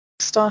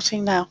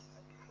Starting now.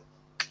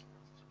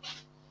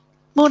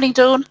 Morning,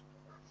 Dawn.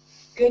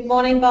 Good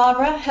morning,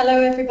 Barbara.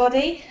 Hello,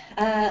 everybody.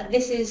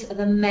 This is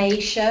the May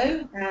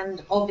show,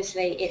 and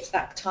obviously it's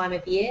that time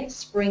of year,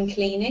 spring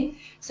cleaning.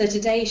 So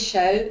today's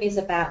show is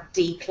about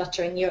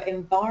decluttering your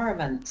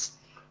environment,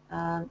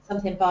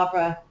 something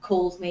Barbara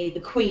calls me the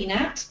queen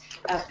at,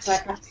 because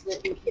I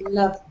absolutely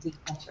love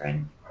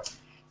decluttering.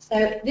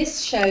 So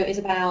this show is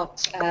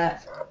about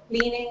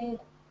cleaning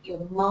your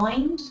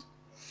mind,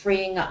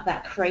 freeing up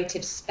that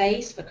creative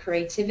space for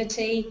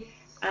creativity,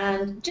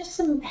 and just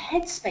some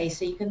headspace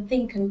so you can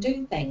think and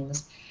do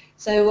things.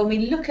 So when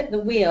we look at the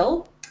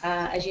wheel,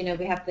 as you know,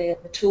 we have the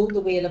tool,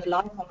 the Wheel of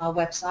Life on our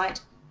website.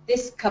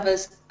 This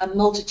covers a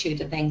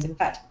multitude of things. In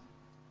fact,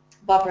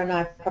 Barbara and I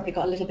have probably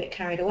got a little bit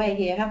carried away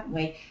here, haven't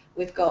we?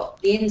 We've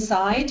got the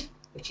inside,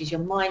 which is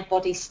your mind,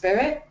 body,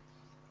 spirit,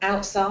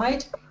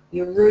 outside,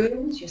 your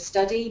rooms, your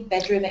study,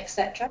 bedroom,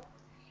 etc.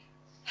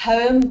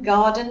 Home,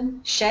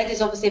 garden, shed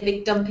is obviously a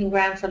big dumping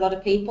ground for a lot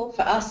of people.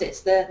 For us,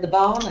 it's the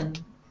barn,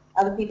 and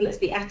other people, it's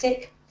the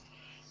attic.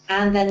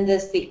 And then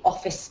there's the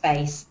office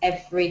space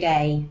every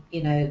day.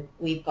 You know,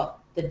 we've got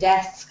the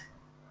desk,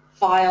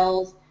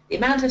 files. The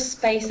amount of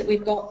space that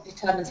we've got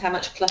determines how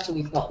much clutter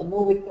we've got. The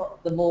more we've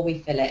got, the more we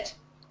fill it.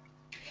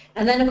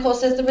 And then, of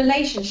course, there's the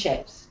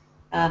relationships,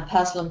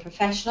 personal and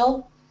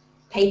professional,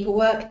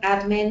 paperwork,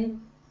 admin.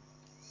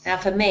 Now,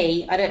 for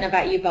me, I don't know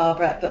about you,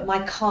 Barbara, but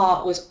my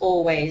cart was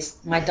always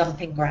my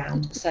dumping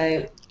ground.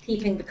 So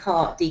keeping the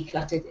cart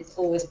decluttered is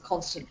always a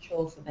constant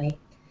chore for me.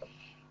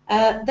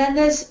 Then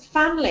there's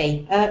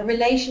family,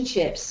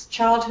 relationships,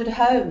 childhood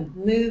home,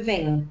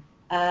 moving.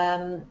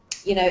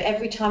 You know,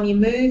 every time you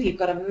move, you've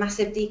got a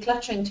massive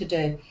decluttering to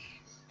do.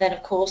 Then,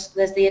 of course,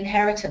 there's the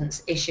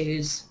inheritance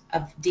issues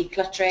of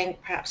decluttering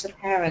perhaps a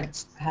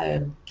parent's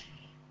home.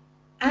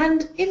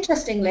 And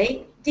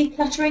interestingly,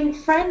 decluttering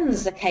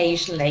friends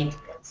occasionally.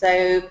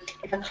 So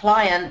if a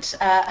client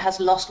has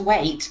lost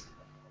weight,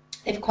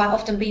 they've quite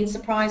often been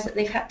surprised that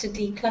they've had to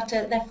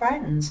declutter their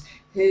friends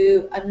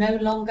who are no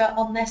longer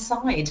on their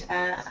side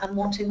and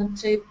wanting them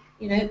to,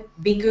 you know,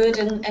 be good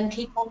and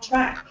keep on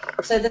track.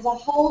 So there's a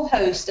whole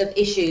host of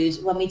issues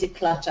when we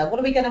declutter. What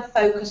are we going to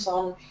focus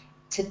on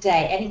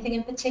today? Anything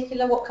in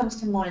particular? What comes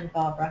to mind,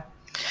 Barbara?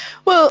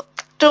 Well,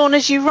 Dawn,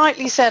 as you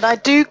rightly said, I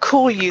do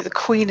call you the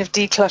queen of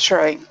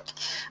decluttering.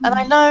 And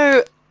I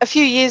know a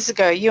few years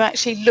ago you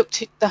actually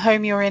looked at the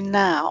home you're in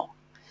now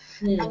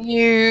and Mm.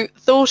 you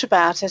thought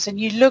about it and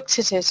you looked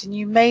at it and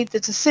you made the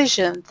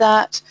decision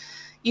that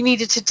you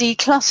needed to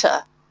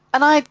declutter.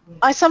 And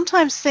I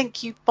sometimes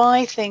think you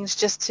buy things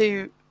just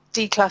to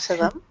declutter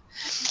them.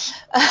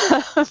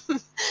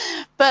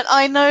 But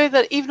I know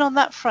that even on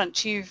that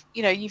front, you've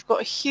got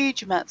a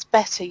huge amounts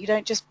better. You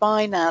don't just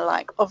buy now,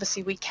 like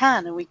obviously we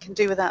can and we can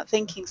do without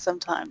thinking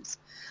sometimes.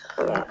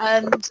 Yeah.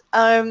 And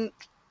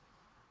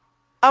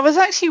I was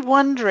actually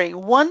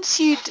wondering, once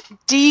you'd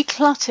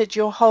decluttered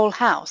your whole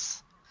house,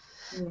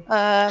 Mm.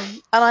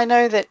 and I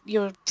know that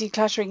you're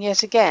decluttering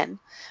yet again,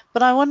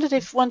 but I wondered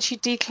if once you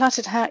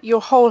decluttered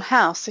your whole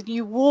house and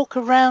you walk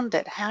around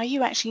it, how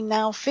you actually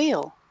now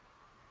feel.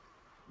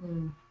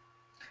 Mm.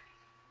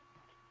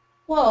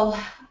 Well,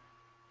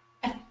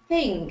 I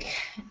think,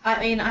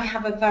 I mean, I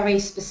have a very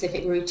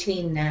specific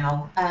routine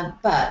now,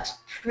 but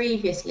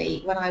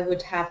previously when I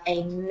would have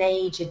a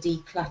major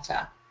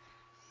declutter,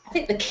 I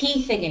think the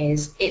key thing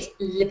is it's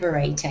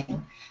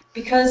liberating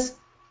because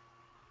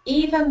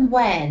even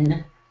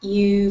when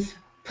you've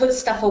put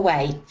stuff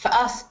away, for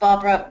us,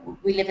 Barbara,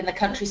 we live in the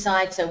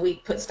countryside, so we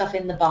put stuff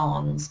in the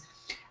barns.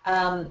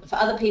 For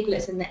other people,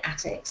 it's in the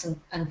attics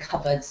and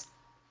cupboards.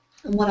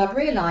 And what I've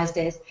realised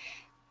is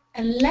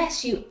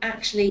unless you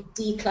actually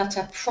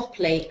declutter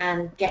properly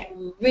and get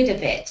rid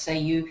of it, so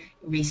you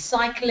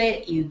recycle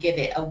it, you give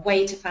it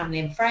away to family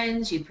and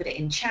friends, you put it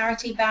in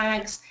charity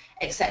bags,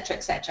 etc.,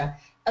 etc.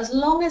 As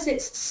long as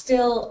it's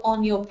still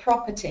on your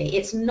property,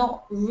 it's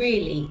not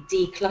really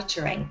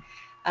decluttering.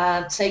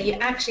 So you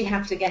actually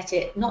have to get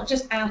it not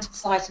just out of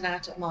sight and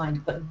out of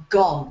mind, but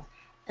gone.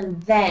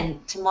 And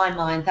then, to my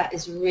mind, that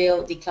is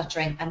real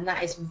decluttering, and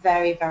that is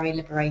very, very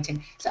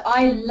liberating. So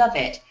I love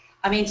it.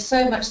 I mean,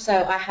 so much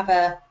so I have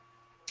a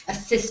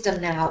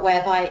system now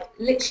whereby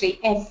literally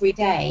every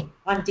day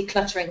I'm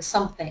decluttering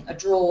something, a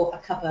drawer, a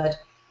cupboard,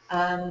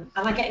 and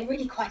I get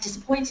really quite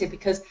disappointed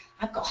because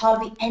I've got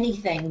hardly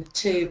anything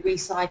to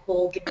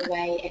recycle, give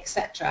away,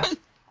 etc.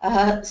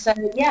 So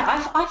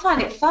yeah, I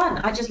find it fun.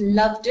 I just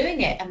love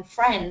doing it, and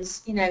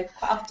friends, you know,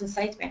 quite often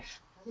say to me, "I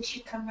wish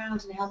you'd come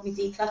round and help me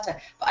declutter,"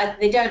 but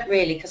they don't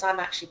really because I'm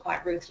actually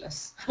quite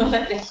ruthless.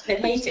 They'd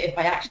hate it if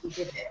I actually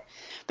did it.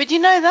 But you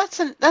know, that's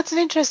an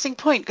interesting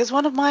point because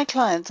one of my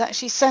clients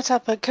actually set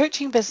up a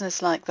coaching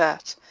business like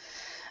that.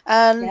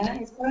 And Yeah,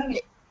 it's growing.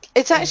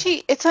 it's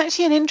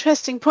actually an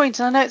interesting point,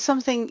 and I know it's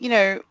something,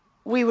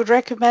 we would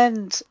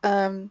recommend,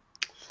 and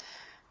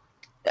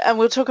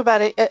we'll talk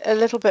about it a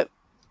little bit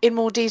in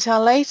more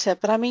detail later.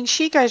 But I mean,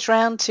 she goes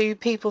round to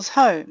people's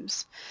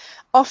homes,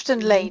 often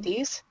Mm-hmm.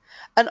 ladies,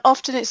 and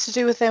often it's to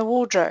do with their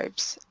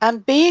wardrobes.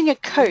 And being a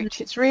coach,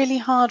 it's really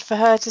hard for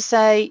her to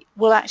say,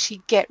 we'll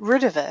actually get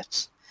rid of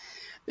it.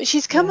 But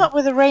she's come Yeah. up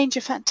with a range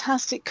of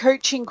fantastic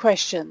coaching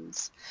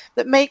questions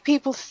that make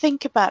people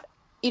think about,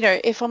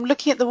 if I'm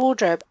looking at the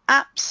wardrobe,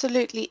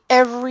 absolutely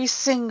every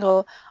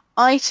single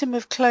item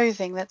of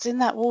clothing that's in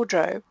that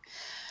wardrobe.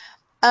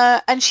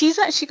 And she's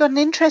actually got an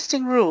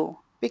interesting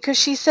rule because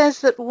she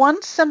says that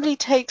once somebody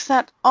takes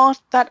that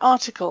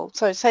article,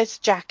 so say it's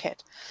a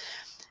jacket,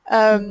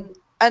 Mm.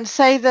 and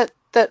say that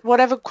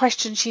whatever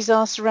question she's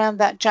asked around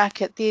that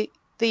jacket,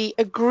 the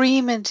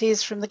agreement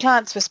is from the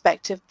client's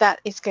perspective that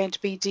it's going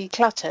to be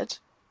decluttered.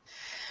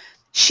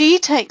 She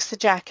takes the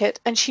jacket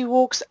and she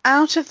walks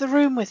out of the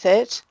room with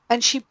it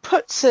and she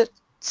puts it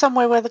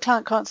somewhere where the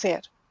client can't see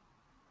it.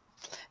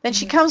 Then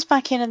she Mm. comes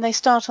back in and they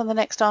start on the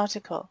next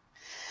article.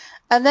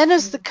 And then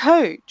as the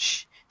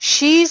coach,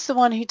 she's the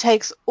one who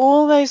takes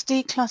all those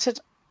decluttered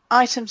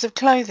items of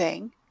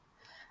clothing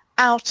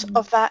out Mm.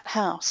 of that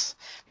house.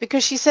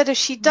 Because she said if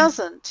she Mm.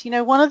 doesn't,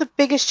 one of the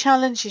biggest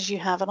challenges you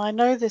have, and I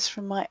know this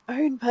from my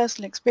own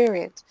personal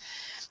experience,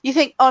 you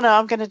think, oh no,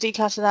 I'm going to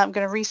declutter that, I'm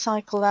going to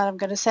recycle that, I'm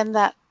going to send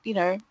that,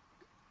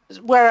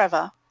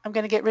 wherever, I'm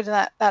going to get rid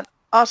of that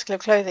article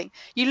of clothing.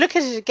 You look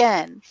at it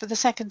again for the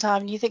second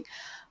time and you think,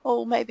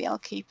 oh, maybe I'll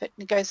keep it,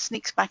 and it goes,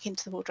 sneaks back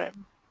into the wardrobe.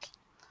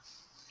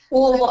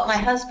 Or what my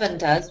husband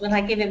does when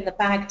I give him the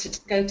bag to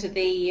go to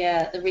the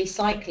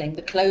recycling,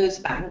 the clothes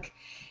bank,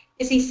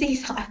 is he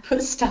sees that I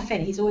put stuff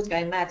in. He's always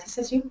going mad. He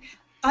says,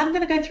 I'm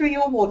going to go through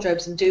your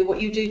wardrobes and do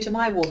what you do to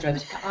my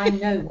wardrobes, but I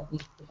know what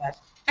needs to go.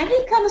 And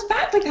he comes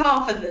back with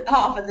half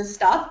of the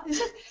stuff. He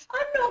says,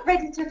 I'm not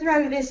ready to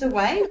throw this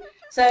away.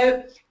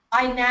 So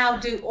I now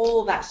do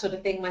all that sort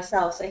of thing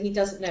myself, so he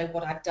doesn't know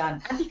what I've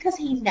done. And because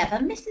he never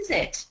misses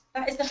it.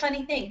 That is the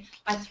funny thing.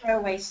 I throw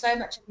away so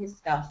much of his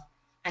stuff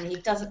and he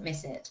doesn't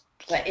miss it.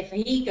 But if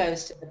he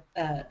goes to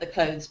the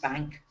clothes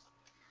bank,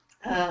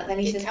 then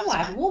he It says, oh, comes I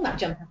back. haven't worn that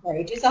jumper for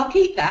ages. I'll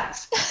keep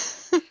that.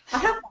 I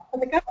have that for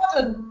the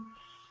garden.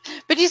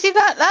 But you see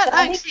that So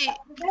I think actually,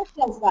 Red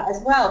does that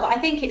as well, but I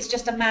think it's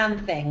just a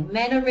man thing.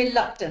 Men are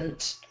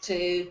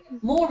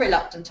more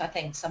reluctant, I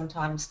think,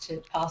 sometimes to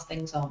pass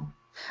things on.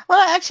 well,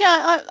 actually,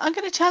 I'm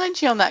going to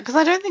challenge you on that because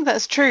I don't think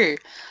that's true.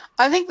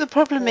 I think the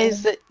problem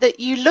is Mm. that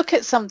you look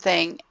at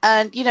something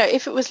and,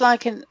 if it was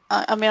like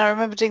I mean, I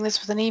remember doing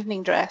this with an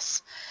evening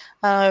dress,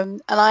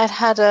 and I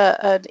had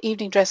an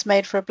evening dress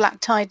made for a black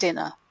tie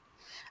dinner.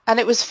 And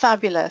it was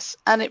fabulous,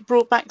 and it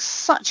brought back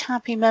such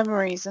happy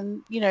memories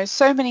and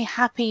so many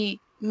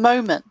happy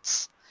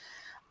moments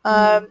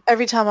Mm.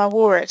 every time I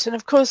wore it. And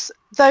of course,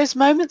 those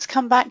moments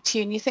come back to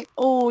you, and you think,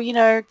 oh,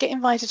 get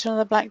invited to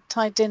another black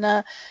tie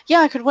dinner. Yeah,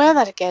 I could wear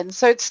that again.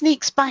 So it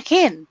sneaks back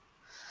in.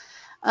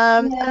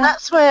 And Yeah.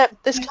 that's where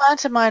this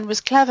client of mine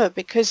was clever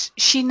because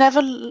she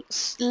never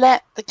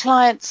let the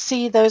client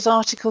see those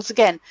articles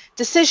again.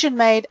 Decision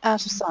made,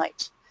 out of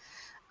sight.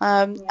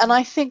 And Yeah.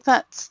 I think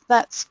that's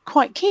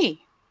quite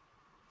key.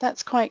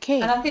 That's quite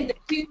And key. I think the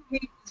two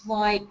reasons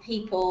why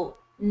people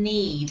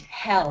need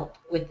help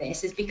with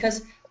this is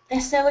because they're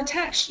so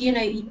attached.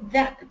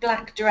 That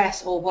black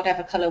dress or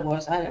whatever colour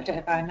was, I don't know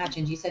if I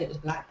imagined you said it was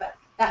black, but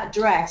that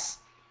dress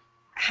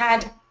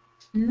had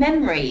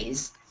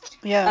memories.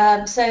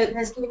 Yeah, So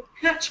there's the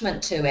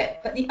attachment to it.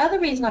 But the other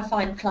reason I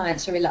find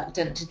clients are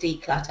reluctant to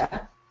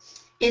declutter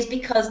is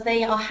because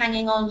they are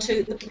hanging on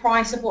to the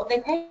price of what they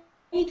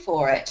paid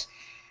for it.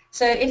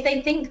 So if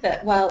they think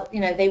that, well,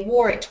 they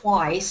wore it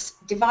twice,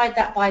 divide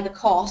that by the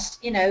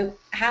cost,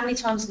 how many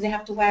times do they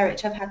have to wear it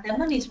to have had their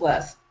money's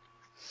worth?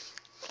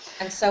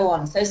 And so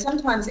on. So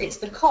sometimes it's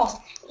the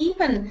cost.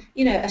 Even,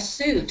 a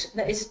suit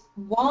that is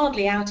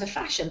wildly out of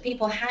fashion,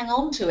 people hang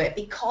on to it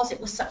because it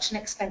was such an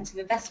expensive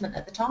investment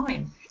at the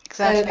time.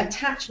 So exactly.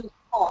 attachment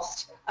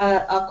cost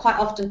are quite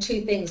often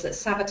two things that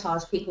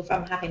sabotage people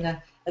from having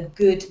a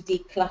good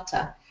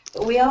declutter.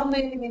 But we are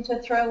moving into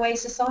a throwaway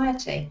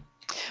society.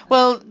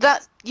 Well,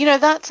 That's,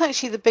 that's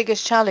actually the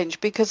biggest challenge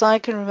because I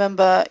can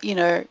remember,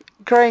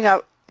 growing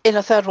up in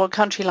a third world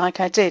country like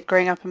I did,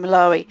 growing up in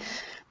Malawi,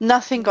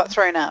 nothing got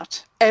thrown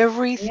out. yeah,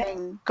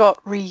 Everything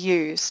got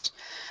reused.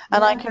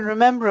 And I yeah. can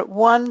remember at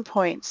one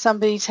point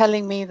somebody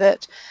telling me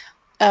that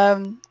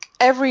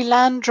every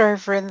Land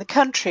Rover in the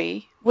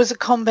country was a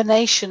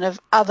combination of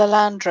other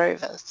Land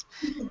Rovers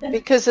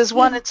because as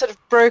one had sort of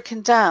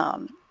broken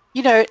down,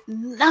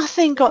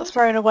 nothing got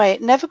thrown away.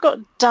 It never got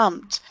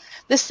dumped.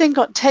 This thing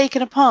got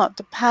taken apart,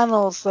 the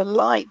panels, the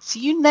lights,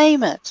 you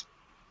name it.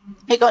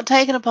 It got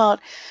taken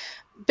apart,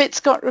 bits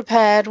got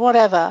repaired,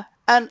 whatever.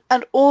 And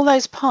all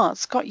those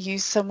parts got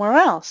used somewhere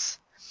else.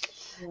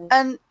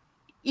 And,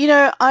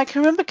 I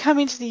can remember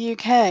coming to the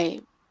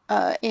UK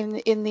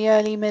in the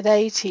early mid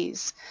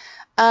 80s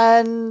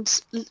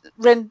and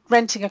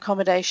renting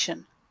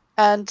accommodation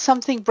and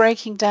something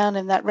breaking down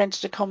in that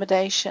rented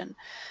accommodation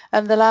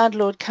and the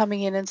landlord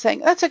coming in and saying,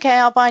 that's okay,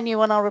 I'll buy a new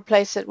one, I'll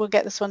replace it, we'll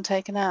get this one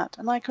taken out.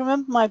 And I can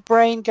remember my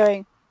brain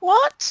going,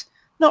 what?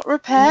 Not Mhm.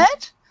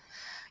 repaired?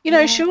 You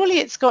know, surely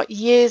it's got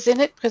years in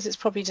it because it's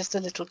probably just a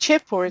little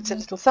chip or it's a Mhm.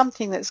 little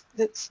something that's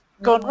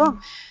gone Yeah. wrong.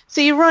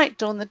 So you're right,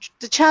 Dawn.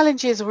 The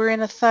challenge is we're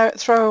in a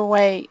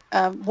throwaway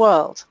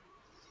world,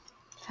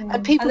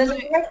 and Mm. And people there's put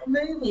a it. great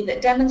movie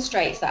that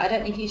demonstrates that. I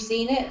don't know if you've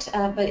seen it,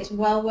 but it's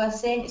well worth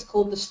seeing. It's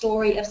called The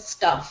Story of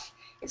Stuff.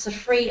 It's a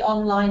free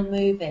online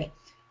movie.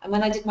 And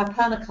when I did my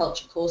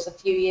permaculture course a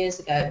few years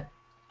ago,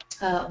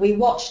 we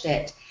watched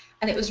it,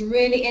 and it was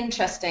really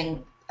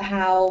interesting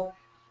how,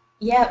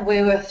 yeah,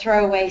 we're a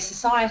throwaway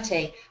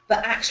society,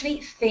 but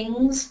actually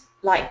things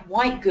like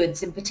white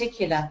goods in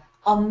particular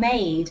are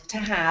made to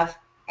have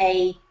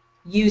a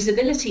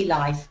usability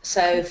life.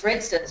 So, for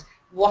instance,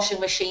 washing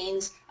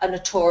machines are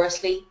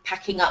notoriously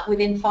packing up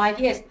within 5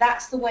 years.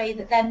 That's the way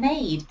that they're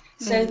made,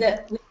 so Mm,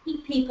 that we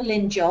keep people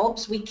in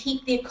jobs, we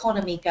keep the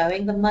economy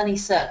going, the money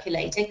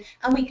circulating,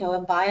 and we go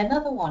and buy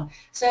another one.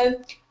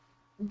 So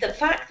the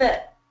fact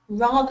that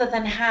rather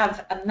than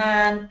have a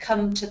man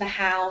come to the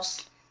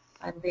house,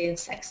 I'm being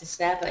sexist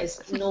there, but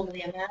it's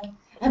normally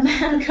a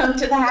man come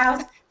to the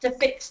house to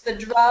fix the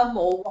drum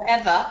or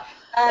whatever,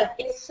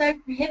 it's so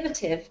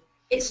prohibitive.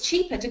 It's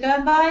cheaper to go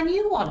and buy a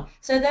new one.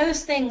 So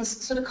those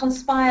things sort of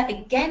conspire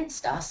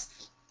against us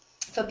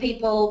for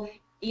people,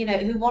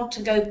 who want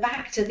to go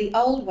back to the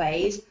old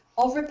ways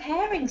of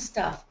repairing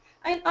stuff.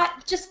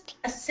 Just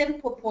a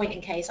simple point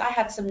in case. I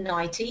had some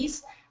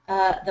nighties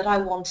that I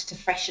wanted to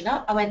freshen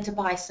up. I went to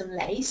buy some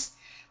lace.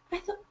 I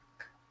thought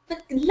the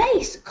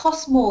lace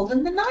costs more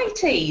than the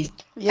nighties.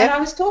 And yep. I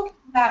was talking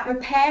about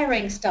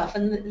repairing stuff,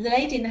 and the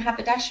lady in the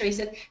haberdashery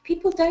said,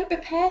 people don't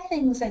repair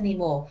things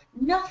anymore.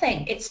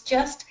 Nothing. It's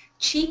just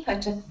cheaper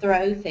to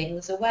throw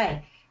things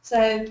away.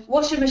 So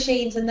washing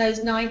machines and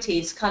those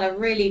nineties kind of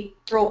really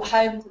brought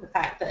home to the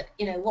fact that,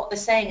 what they're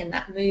saying in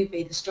that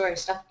movie, The Story of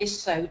Stuff,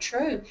 is so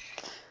true.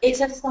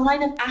 It's a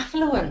sign of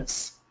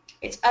affluence.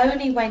 It's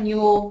only when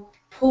you're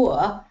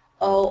poor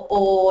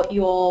or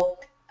you're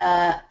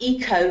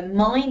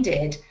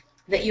eco-minded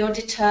that you're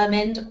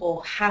determined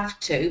or have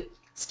to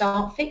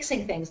start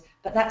fixing things.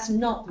 But that's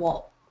not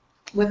what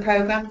we're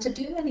programmed to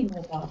do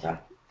anymore,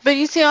 Barbara. But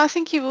you see, I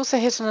think you've also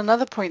hit on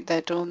another point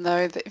there, Dawn,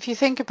 though, that if you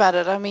think about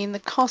it, I mean, the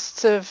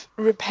costs of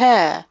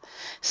repair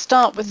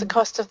start with the Mm,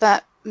 cost of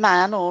that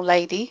man or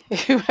lady,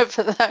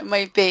 whoever that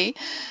may be,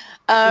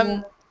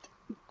 yeah, um,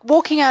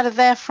 walking out of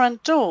their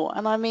front door.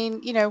 And I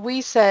mean,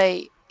 we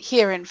say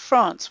here in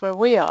France, where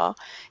we are,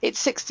 it's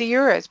 60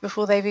 euros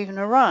before they've even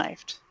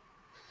arrived.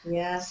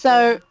 yeah,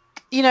 So,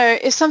 yeah,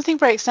 if something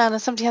breaks down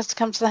and somebody has to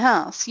come to the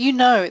house,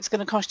 it's going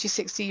to cost you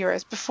 60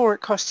 euros before it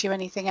costs you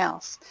anything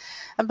else.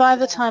 And by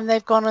the yeah. time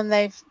they've gone and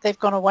they've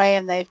gone away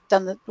and they've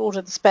done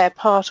ordered the spare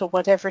part or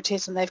whatever it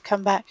is and they've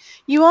come back,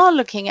 you are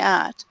looking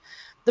at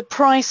the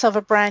price of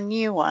a brand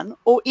new one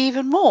or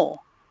even more.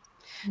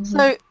 Hmm.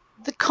 So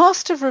the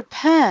cost of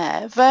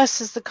repair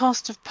versus the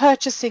cost of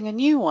purchasing a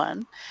new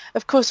one,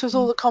 of course, with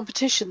all the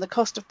competition, the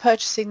cost of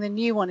purchasing the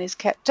new one is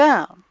kept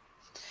down.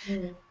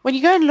 Mm, When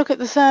you go and look at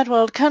the third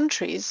world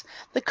countries,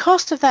 the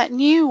cost of that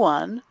new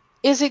one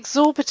is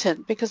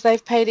exorbitant because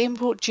they've paid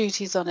import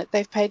duties on it,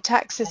 they've paid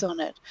taxes on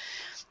it.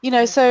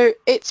 yeah, So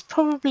it's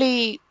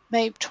probably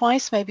maybe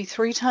twice, maybe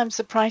three times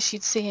the price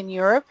you'd see in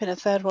Europe in a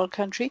third world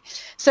country.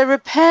 So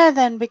repair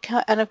then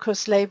becomes, and of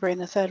course, labor in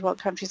the third world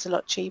country is a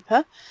lot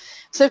cheaper.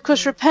 So of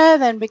course, mm, repair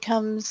then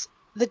becomes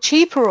the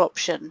cheaper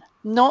option,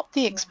 not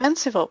the yeah,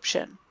 expensive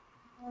option.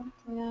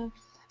 yeah.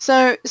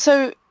 So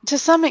to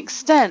some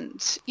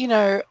extent,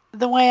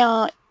 the way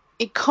our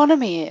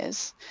economy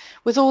is,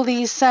 with all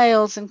these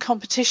sales and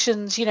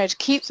competitions, to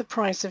keep the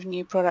price of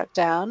new product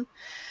down,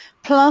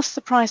 plus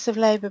the price of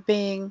labour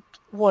being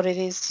what it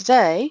is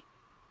today,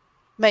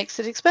 makes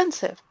it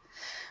expensive.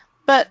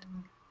 But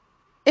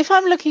if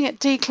I'm looking at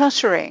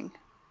decluttering,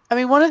 I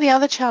mean, one of the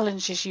other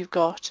challenges you've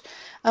got,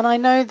 and I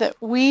know that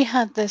we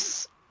had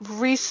this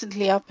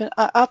recently up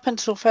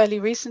until fairly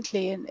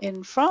recently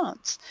in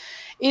France,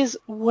 is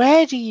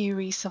where do you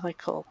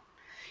recycle?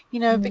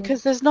 Mm,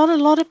 Because there's not a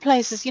lot of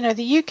places,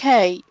 the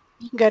UK,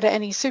 you can go to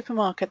any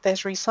supermarket,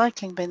 there's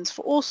recycling bins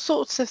for all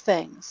sorts of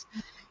things.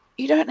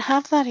 You don't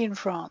have that in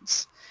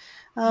France.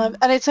 mm,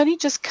 And it's only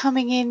just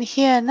coming in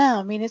here now.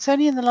 I mean, it's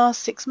only in the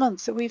last 6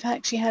 months that we've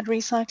actually had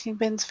recycling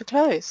bins for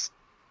clothes.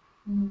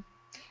 mm.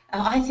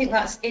 I think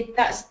that's it.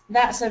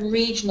 That's a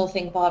regional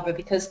thing, Barbara,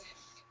 because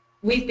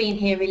we've been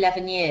here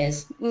 11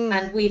 years Mm,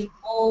 and we've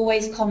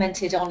always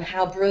commented on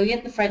how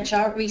brilliant the French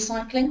are at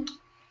recycling.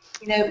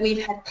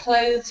 We've had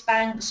clothes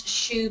banks,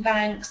 shoe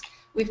banks,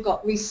 we've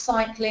got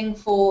recycling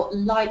for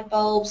light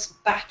bulbs,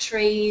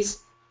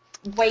 batteries,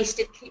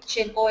 wasted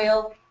kitchen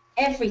oil,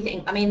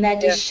 everything. I mean, their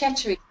yeah.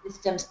 déchetterie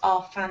systems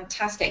are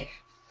fantastic,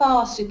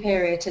 far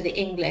superior to the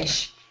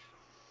English.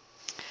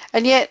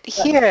 And yet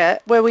But here,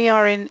 where we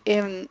are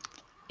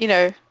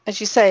as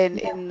you say,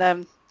 yeah,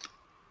 in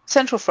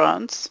central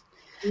France,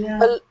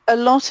 yeah, a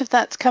lot of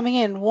that's coming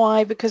in.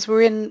 Why? Because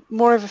we're in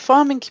more of a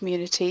farming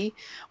community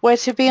where,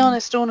 to be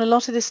honest, Dawn, a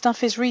lot of this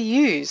stuff is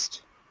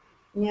reused.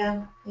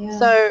 yeah, yeah,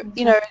 So,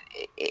 exactly.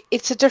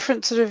 it's a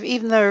different sort of,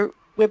 even though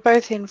we're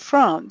both in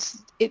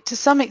France, it to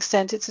some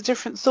extent it's a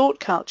different thought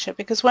culture,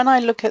 because when I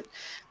look at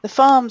the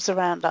farms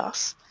around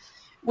us,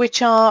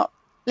 which are,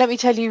 let me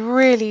tell you,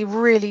 really,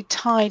 really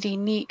tidy,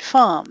 neat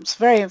farms,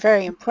 very,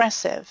 very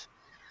impressive.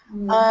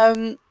 Mm,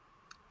 Um,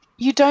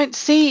 you don't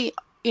see,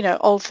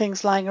 old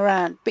things lying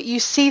around, but you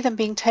see them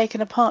being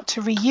taken apart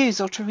to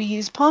reuse or to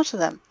reuse part of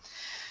them.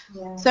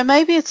 yeah, So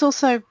maybe it's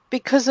also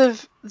because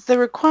of the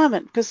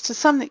requirement, because to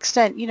some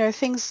extent,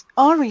 things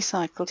are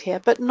recycled here,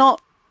 but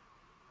not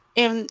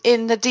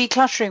in the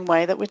decluttering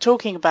way that we're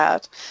talking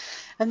about.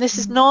 And this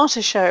is mm, not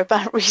a show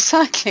about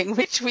recycling,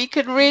 which we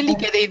could really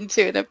get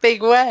into in a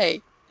big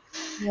way.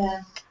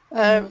 yeah.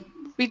 Um,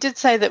 Mm. we did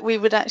say that we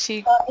would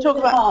actually But it's talk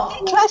an about art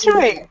form, isn't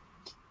decluttering. it?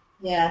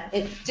 Yeah,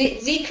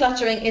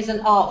 decluttering is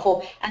an art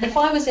form, and if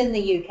I was in the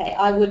UK,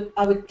 I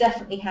would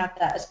definitely have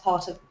that as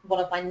part of one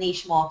of my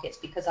niche markets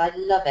because I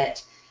love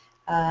it,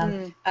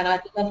 Mm, and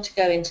I'd love to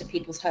go into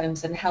people's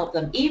homes and help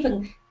them,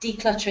 even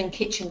decluttering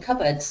kitchen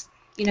cupboards.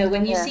 You know,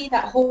 when you yeah. see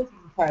that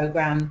hoarding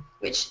program,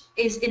 which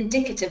is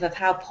indicative of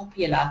how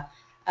popular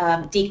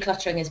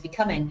decluttering is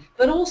becoming,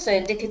 but also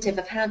indicative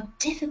of how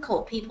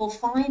difficult people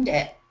find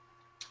it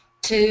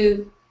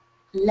to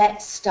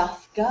let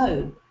stuff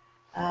go.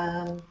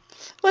 Um,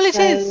 Well, it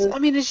is. so I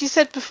mean, as you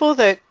said before,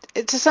 though,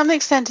 to some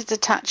extent it's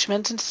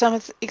attachment, and to some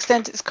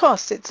extent it's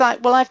cost. It's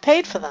like, well, I've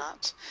paid for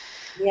that.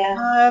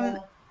 yeah, Um, yeah,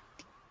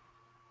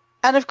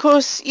 and of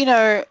course,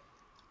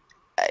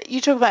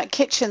 you talk about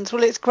kitchens.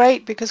 Well, it's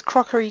great because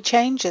crockery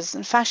changes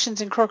and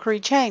fashions in crockery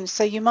change.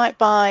 So you might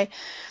buy,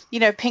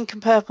 pink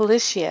and purple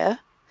this year,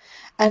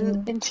 and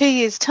mm, in 2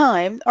 years'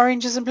 time,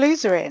 oranges and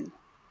blues are in.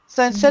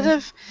 So instead mhm,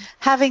 of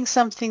having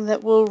something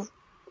that will,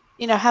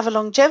 have a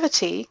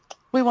longevity,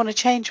 we want to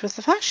change with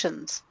the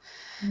fashions.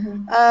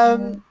 mhm,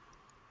 Um, mhm.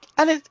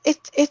 and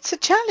it's a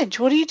challenge.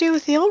 What do you do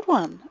with the old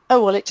one?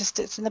 Oh, well, it just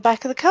sits in the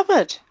back of the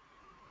cupboard.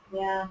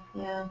 Yeah,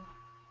 yeah.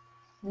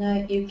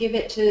 No, you give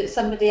it to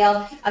somebody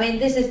else. I mean,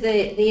 this is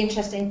the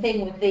interesting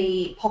thing with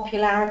the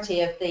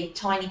popularity of the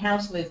tiny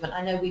house movement.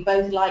 I know we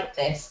both like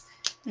this,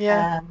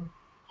 Yeah. um,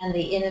 and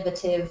the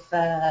innovative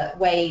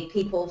way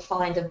people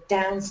find of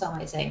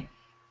downsizing.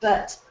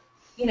 But,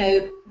 you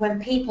know,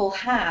 when people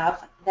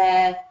have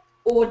their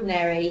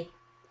ordinary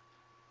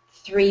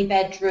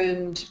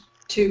three-bedroomed,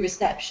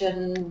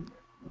 two-reception,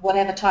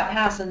 whatever type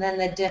house, and then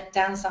they're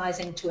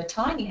downsizing to a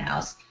tiny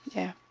house,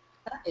 Yeah.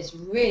 that is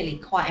really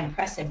quite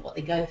impressive what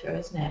they go through,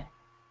 isn't it?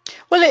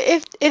 Well,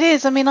 it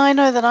is. I mean, I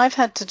know that I've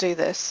had to do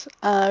this.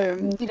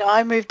 Mm,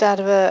 I moved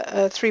out of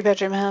a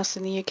three-bedroom house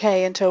in the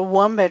UK into a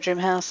one-bedroom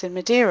house in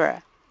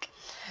Madeira.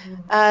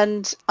 mm,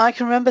 And I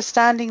can remember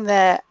standing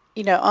there,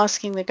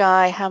 asking the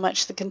guy how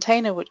much the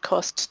container would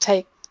cost to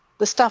take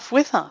the stuff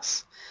with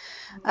us.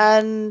 mm,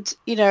 And,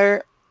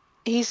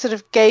 he sort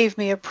of gave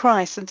me a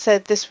price and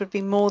said this would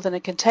be more than a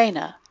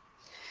container.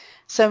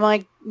 So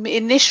my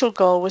initial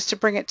goal was to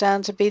bring it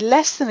down to be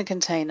less than a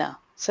container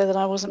so that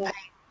I wasn't yeah,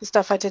 paying for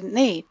stuff I didn't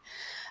need.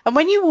 And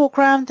when you walk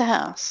around the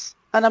house,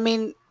 and I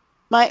mean,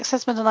 my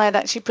ex-husband and I had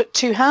actually put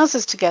two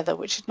houses together,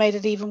 which had made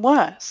it even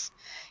worse.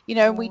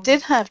 We mm,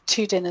 did have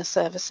two dinner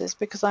services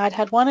because I'd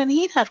had one and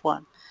he'd had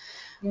one.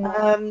 yeah,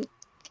 Um,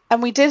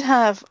 and we did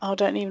have, oh,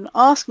 don't even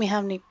ask me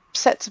how many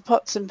sets of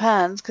pots and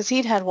pans, because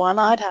he'd had one,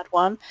 I'd had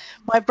one.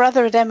 My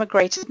brother had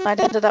emigrated and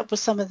I'd ended up with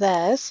some of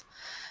theirs,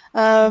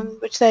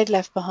 mm, which they'd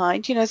left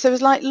behind. So it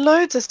was like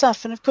loads of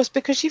stuff. And of course,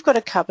 because you've got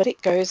a cupboard,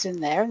 it goes in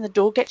there and the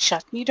door gets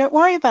shut and you don't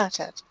worry about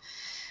it.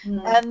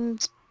 mm,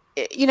 And,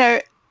 you know,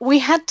 we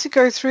had to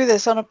go through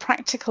this on a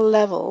practical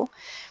level,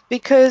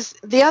 because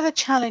the other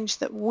challenge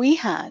that we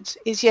had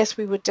is, yes,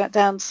 we were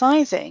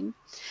downsizing,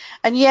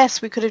 and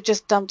yes, we could have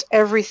just dumped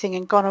everything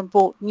and gone and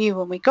bought new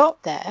when we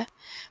got there,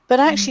 but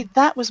mm, actually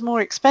that was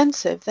more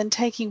expensive than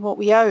taking what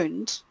we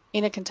owned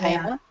in a yeah,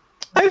 container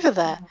yeah, over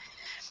there.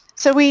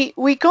 So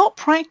we got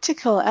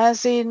practical,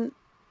 as in,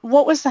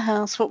 what was the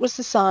house, what was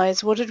the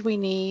size, what did we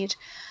need?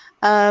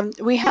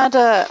 We had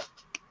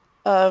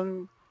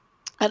um,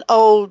 an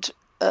old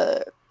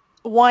uh,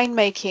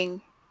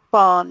 winemaking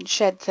barn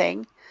shed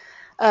thing,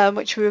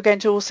 which we were going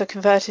to also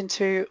convert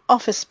into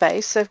office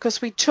space. So of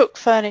course we took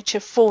furniture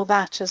for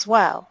that as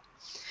well.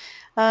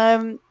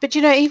 But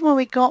even when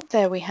we got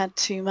there, we had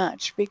too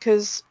much,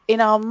 because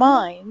in our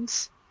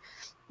minds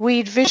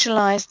we'd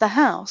visualized the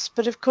house,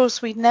 but of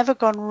course we'd never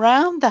gone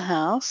round the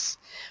house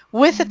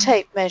with a mm,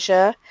 tape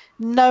measure,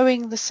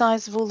 knowing the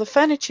size of all the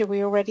furniture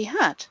we already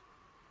had.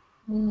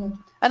 mm,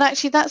 And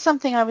actually, that's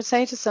something I would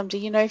say to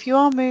somebody, if you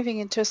are moving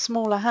into a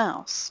smaller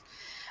house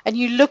and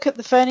you look at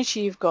the furniture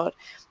you've got,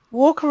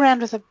 walk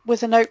around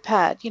with a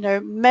notepad,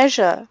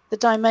 measure the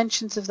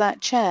dimensions of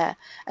that chair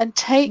and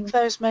take mm,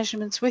 those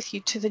measurements with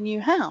you to the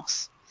new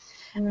house.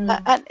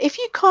 mm, And if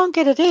you can't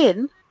get it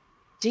in,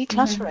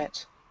 mhm, declutter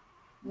it.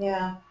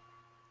 yeah,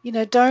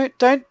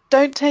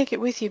 Don't take it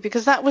with you,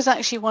 because that was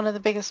actually one of the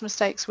biggest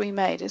mistakes we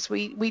made, is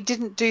we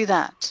didn't do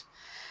that.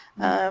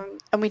 mm,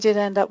 And we did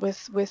end up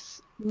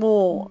with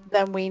more mm.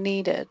 than we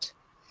needed.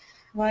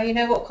 Well, you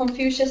know what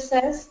Confucius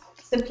says?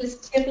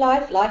 Simplicity of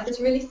life. Life is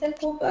really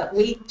simple, but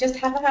we just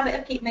have a habit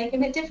of keep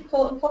making it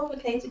difficult and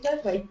complicated,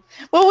 don't we?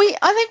 Well,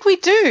 I think we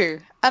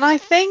do, and I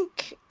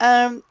think,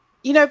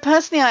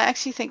 personally, I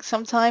actually think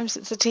sometimes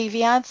it's the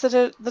TV ads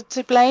that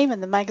to blame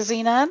and the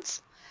magazine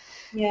ads,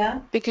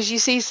 Yeah, because you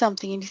see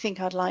something and you think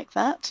I'd like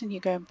that, and you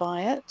go and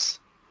buy it,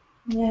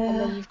 and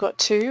then yeah. you've got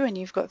two and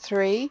you've got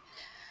three,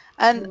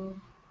 and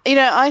Mm,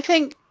 I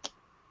think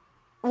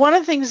one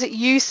of the things that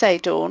you say,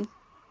 Dawn,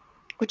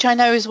 which I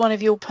know is one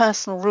of your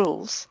personal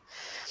rules,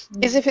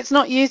 is mm, if it's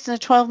not used in a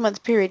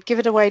 12-month period, give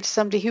it away to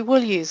somebody who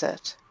will use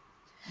it.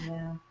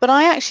 yeah, But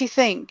I actually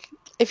think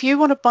if you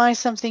want to buy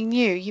something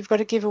new, you've got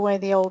to give away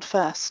the old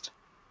first.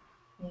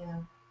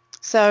 yeah.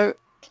 So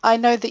I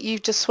know that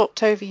you've just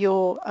swapped over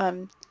your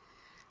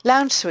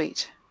lounge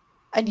suite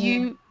and Mm,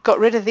 you got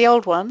rid of the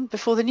old one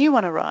before the new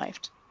one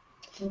arrived.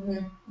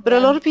 But a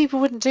yeah. lot of people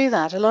wouldn't do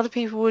that. A lot of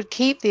people would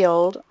keep the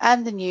old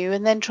and the new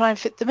and then try and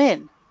fit them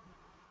in.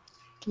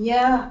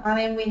 Yeah, I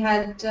mean, we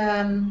had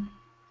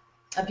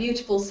a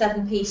beautiful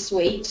seven-piece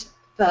suite,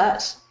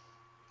 but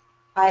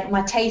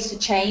my taste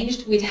had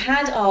changed. We'd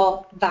had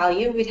our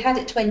value. We'd had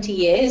it 20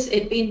 years.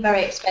 It'd been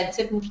very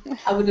expensive, and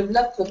I would have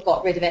loved to have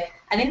got rid of it.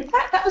 And in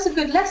fact, that was a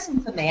good lesson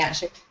for me,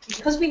 actually,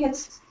 because we had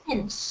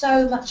spent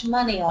so much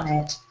money on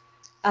it.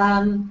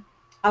 Um,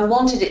 I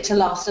wanted it to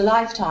last a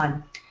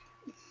lifetime.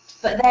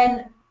 But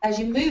then, as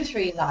you move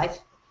through your life,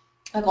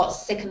 I got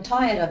sick and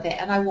tired of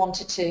it, and I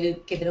wanted to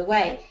give it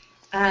away.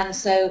 And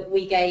so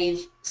we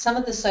gave some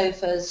of the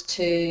sofas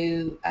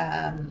to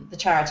the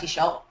charity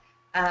shop,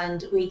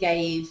 and we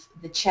gave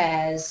the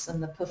chairs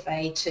and the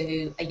buffet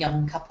to a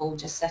young couple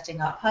just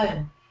setting up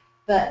home.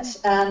 But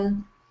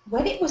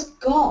when it was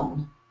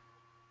gone,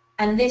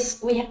 and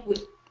this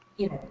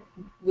you know,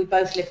 we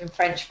both live in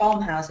French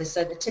farmhouses,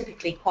 so they're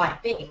typically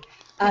quite big.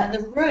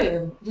 The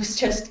room was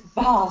just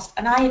vast,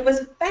 and I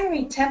was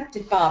very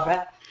tempted,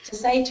 Barbara, to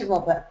say to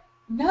Robert,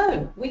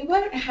 "No, we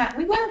won't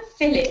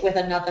fill it with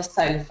another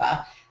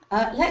sofa.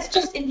 Let's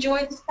just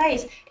enjoy the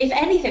space." If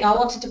anything, I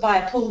wanted to buy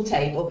a pool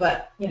table,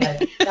 but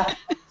that's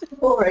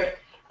boring.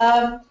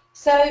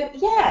 So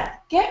yeah,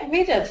 get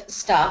rid of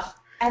stuff,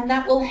 and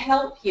that will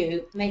help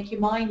you make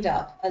your mind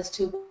up as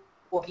to what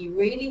you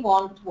really want, what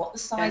the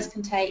size Yeah.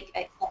 can take,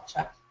 etc.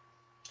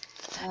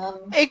 Yeah.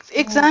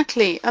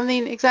 Exactly. I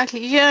mean,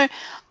 exactly.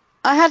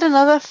 I had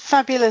another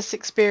fabulous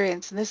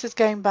experience, and this is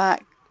going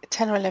back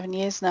 10 or 11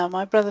 years now.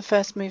 My brother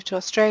first moved to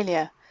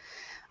Australia,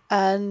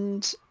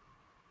 and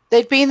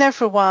they'd been there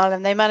for a while,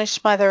 and they managed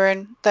to buy their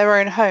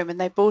own home, and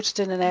they bought it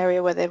in an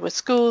area where there were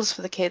schools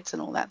for the kids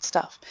and all that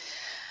stuff.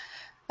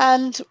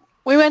 And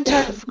we went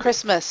over for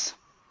Christmas,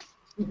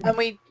 and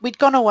we'd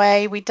gone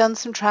away. We'd done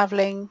some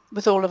traveling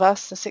with all of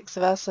us, the six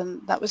of us,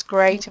 and that was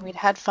great. And we'd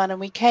had fun, and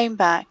we came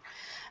back.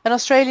 And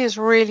Australia is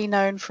really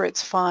known for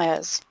its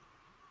fires.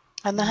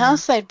 And the Mm,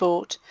 house they'd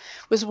bought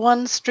was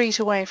one street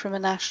away from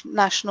a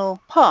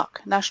national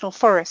park, national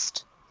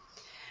forest,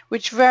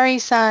 which very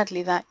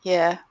sadly that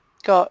year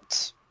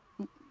got,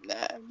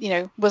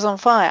 was on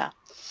fire.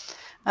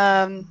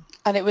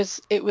 And it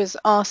was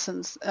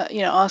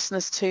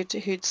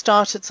arsonists who'd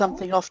started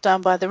something off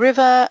down by the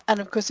river, and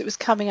of course it was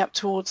coming up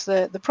towards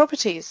the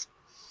properties.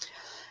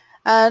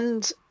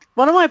 And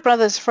one of my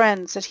brother's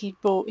friends that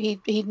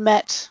he'd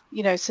met,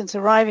 since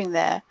arriving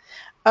there,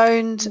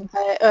 owned mm,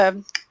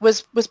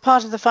 was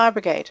part of the fire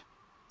brigade.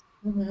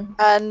 mm,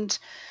 And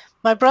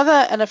my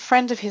brother and a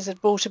friend of his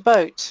had bought a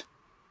boat,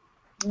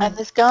 and mm,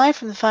 this guy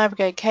from the fire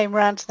brigade came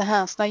round to the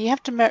house. Now you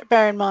have to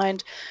bear in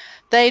mind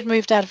they'd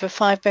moved out of a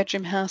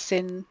five-bedroom house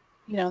on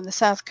the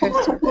south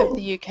coast of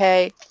the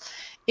UK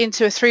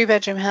into a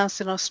three-bedroom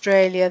house in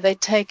Australia.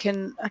 They'd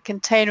taken a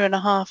container and a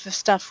half of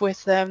stuff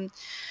with them,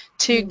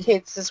 two mm,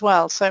 kids as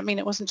well. So I mean,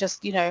 it wasn't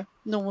just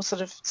normal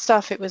sort of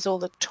stuff. It was all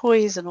the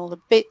toys and all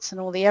the bits and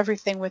all the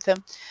everything with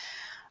them.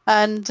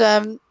 And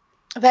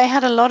they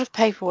had a lot of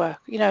paperwork,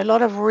 a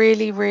lot of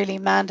really, really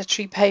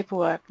mandatory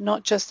paperwork,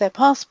 not just their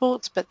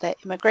passports, but their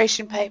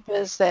immigration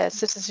papers, their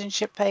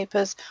citizenship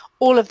papers,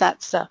 all of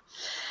that stuff.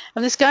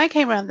 And this guy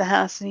came around the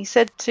house and he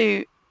said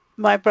to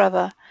my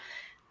brother,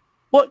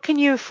 "What can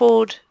you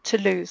afford to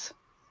lose?"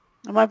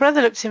 And my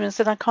brother looked at him and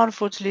said, "I can't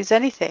afford to lose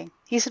anything."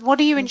 He said, "What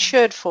are you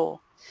insured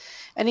for?"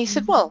 And he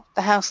said, mm, "Well,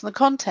 the house and the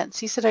contents."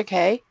 He said,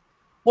 "Okay,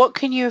 what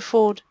can you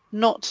afford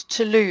not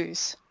to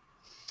lose?"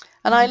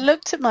 And I mm,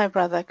 looked at my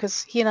brother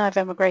because he and I have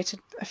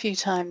emigrated a few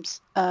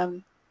times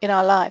in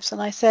our lives.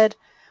 And I said,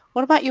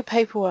 "What about your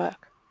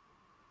paperwork?"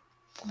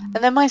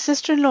 And mm, then my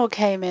sister-in-law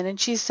came in and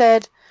she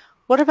said,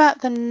 "What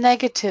about the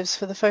negatives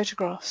for the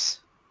photographs?"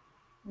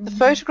 The mm,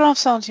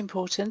 photographs aren't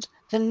important.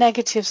 The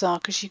negatives are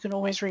because you can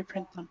always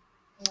reprint them.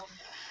 yeah,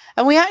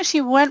 And we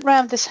actually went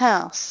round this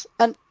house,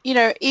 and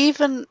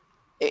even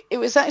it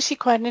was actually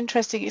quite an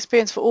interesting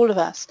experience for all of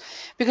us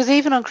because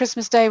even on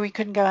Christmas Day we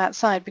couldn't go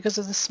outside because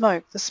of the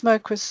smoke. The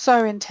smoke was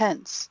so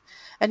intense,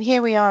 and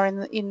here we are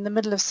in the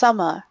middle of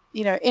summer,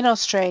 in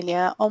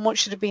Australia on what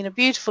should have been a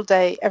beautiful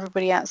day,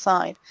 everybody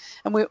outside,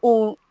 and we're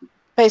all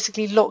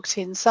basically locked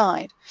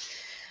inside.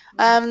 mm,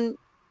 Um,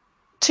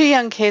 two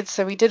young kids,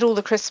 so we did all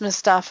the Christmas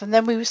stuff, and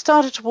then we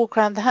started to walk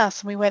around the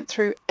house, and we went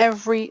through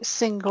every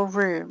single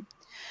room,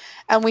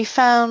 and we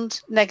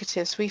found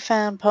negatives, we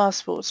found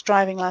passports,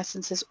 driving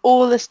licenses,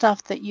 all the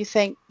stuff that you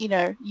think,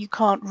 you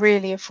can't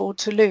really afford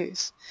to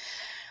lose.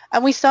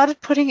 And we started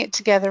putting it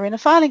together in a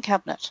filing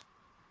cabinet,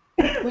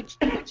 which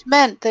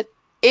meant that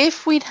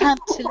if we'd had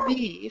to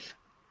leave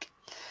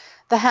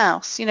the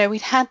house,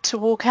 we'd had to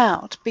walk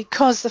out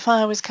because the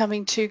fire was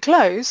coming too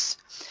close,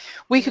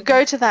 we could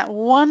go to that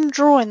one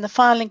drawer in the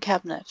filing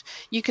cabinet.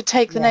 You could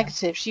take the Yeah.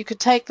 negatives, you could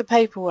take the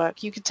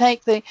paperwork, you could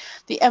take the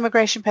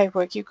immigration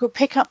paperwork, you could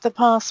pick up the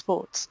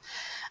passports.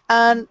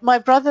 And my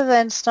brother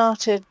then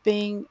started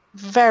being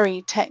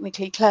very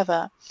technically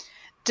clever,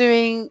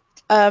 doing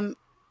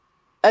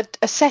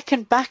a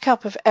second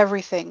backup of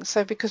everything.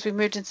 So because we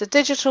moved into the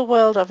digital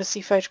world,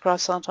 obviously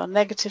photographs aren't on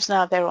negatives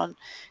now, they're on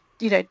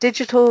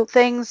digital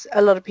things.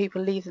 A lot of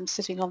people leave them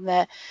sitting on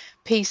their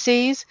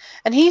PCs.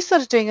 And he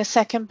started doing a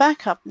second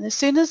backup. And as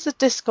soon as the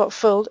disk got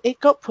filled, it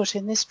got put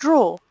in this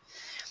drawer,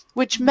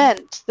 which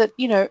meant that,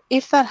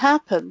 if that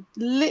happened,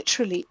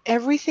 literally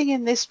everything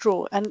in this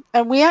drawer, and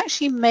we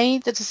actually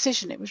made the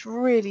decision, it was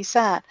really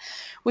sad,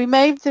 we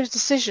made the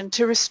decision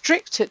to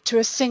restrict it to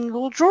a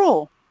single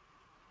drawer.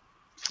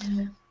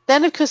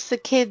 Then, of course, the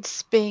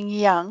kids being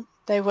young,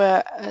 they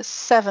were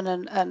 7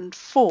 and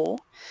 4,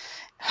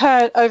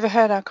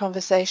 overheard our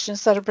conversation and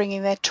started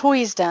bringing their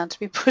toys down to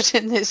be put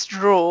in this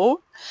drawer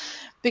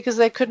because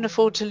they couldn't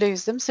afford to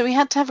lose them. So we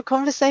had to have a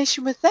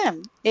conversation with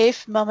them.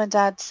 If mum and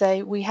dad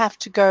say we have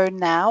to go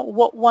now,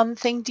 what one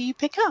thing do you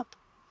pick up?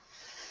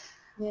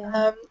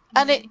 And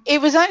it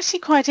was actually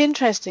quite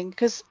interesting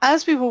because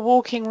as we were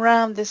walking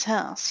around this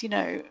house,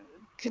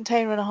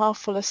 container and a half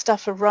full of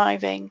stuff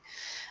arriving,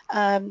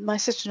 my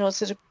sister-in-law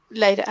sort of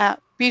laid it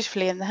out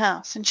beautifully in the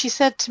house. And she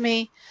said to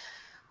me,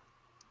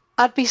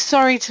 I'd be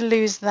sorry to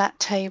lose that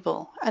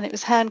table. And it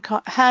was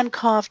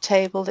hand-carved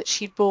table that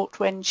she'd bought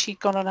when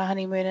she'd gone on a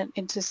honeymoon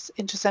into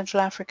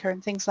Central Africa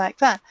and things like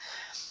that.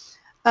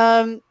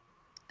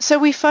 So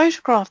we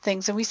photographed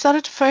things, and we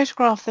started to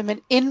photograph them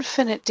in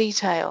infinite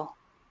detail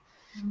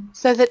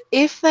so that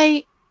if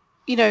they,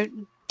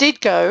 did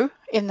go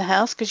in the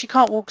house, because you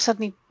can't walk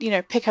suddenly,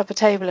 pick up a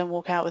table and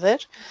walk out with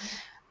it,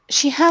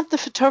 she had the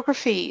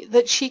photography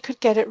that she could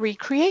get it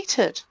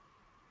recreated.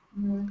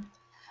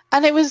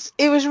 And it was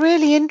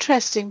really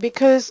interesting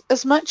because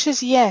as much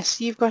as,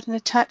 yes, you've got an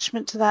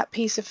attachment to that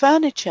piece of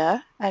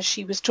furniture, as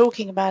she was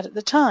talking about at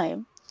the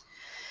time,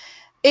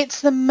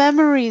 it's the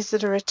memories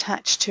that are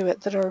attached to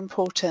it that are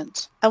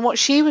important. And what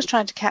she was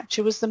trying to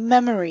capture was the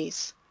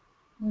memories.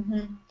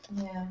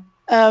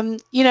 Yeah.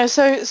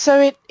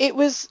 So it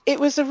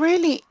was a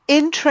really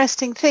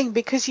interesting thing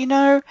because,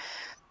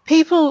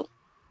 people,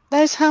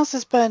 those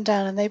houses burn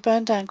down and they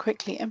burn down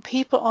quickly and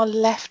people are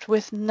left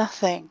with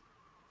nothing.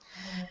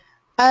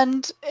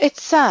 And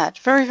it's sad,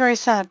 very, very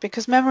sad,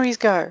 because memories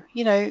go.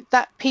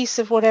 That piece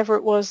of whatever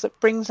it was that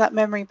brings that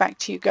memory back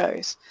to you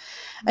goes.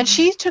 And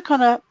she took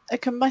on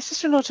my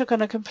sister-in-law took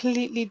on a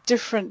completely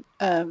different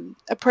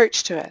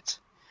approach to it.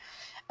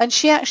 And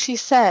she actually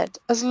said,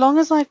 as long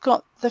as I've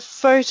got the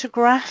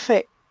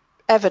photographic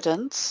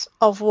evidence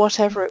of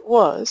whatever it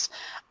was,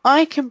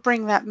 I can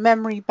bring that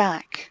memory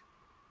back.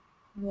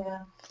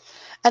 Yeah.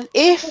 And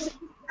if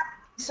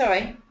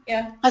Sorry,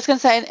 yeah. I was going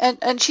to say,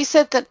 and she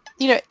said that,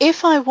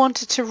 if I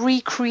wanted to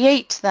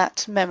recreate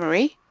that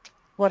memory,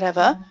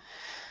 whatever,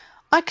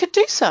 I could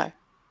do so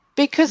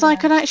because I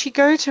could actually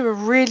go to a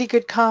really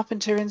good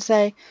carpenter and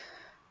say,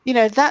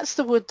 that's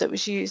the wood that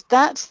was used,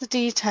 that's the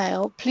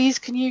detail, please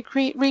can you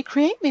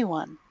recreate me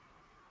one?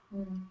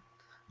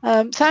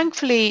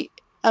 Thankfully,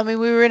 I mean,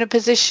 we were in a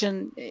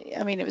position,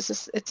 I mean,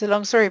 it's a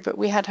long story, but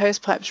we had hose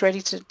pipes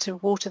ready to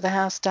water the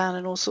house down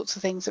and all sorts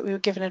of things that we were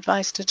given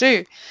advice to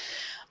do.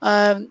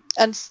 And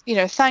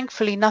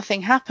thankfully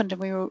nothing happened,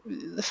 and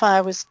the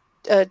fire was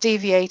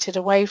deviated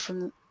away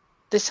from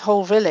this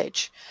whole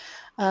village,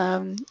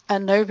 and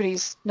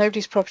nobody's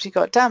property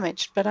got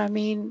damaged. But I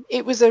mean,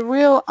 it was a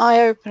real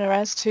eye opener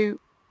as to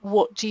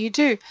what do you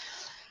do.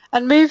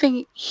 And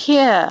moving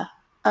here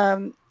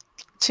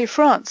to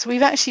France,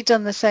 we've actually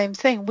done the same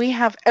thing. We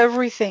have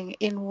everything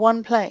in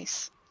one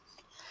place.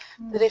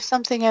 That if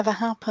something ever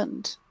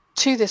happened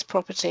to this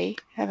property,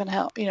 heaven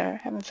help,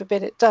 heaven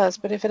forbid it does,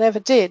 but if it ever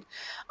did,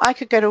 I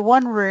could go to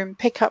one room,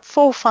 pick up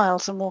 4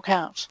 files and walk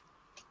out.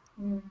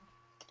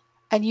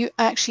 And you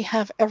actually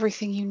have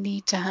everything you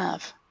need to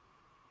have.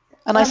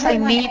 And I say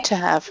need to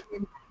have.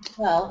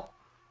 Well,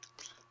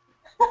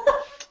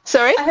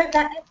 Sorry? I hope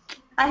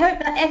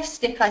that F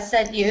stick I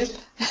sent you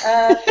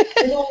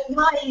with all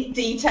my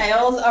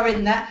details are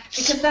in that,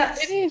 because It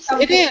that's is. It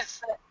something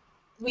is. that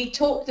we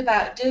talked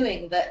about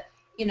doing, that,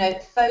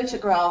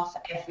 photograph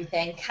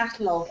everything,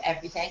 catalogue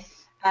everything,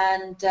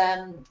 and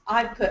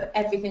I put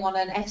everything on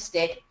an F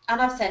stick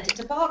and I've sent it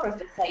to Barbara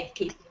for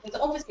safekeeping, because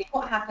obviously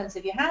what happens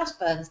if your house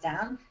burns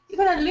down?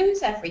 You're going to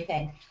lose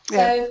everything.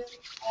 Yeah.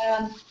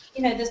 So,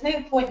 there's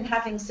no point in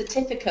having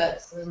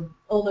certificates and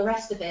all the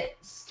rest of it,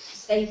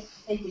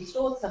 safely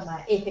stored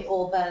somewhere if it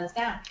all burns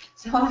down.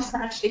 So I've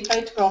actually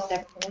photographed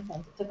everything and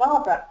sent it to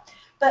Barbara.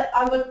 But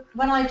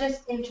when I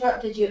just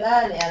interrupted you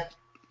earlier,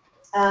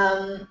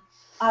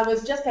 I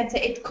was just going to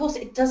say, of course,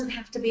 it doesn't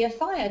have to be a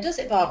fire, does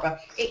it, Barbara?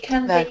 It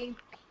can No. be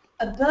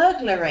a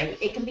burglary.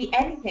 It can be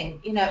anything.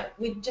 You know,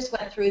 we just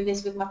went through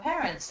this with my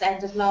parents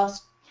end of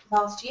last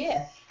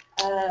year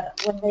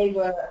when they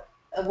were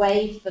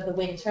away for the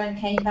winter and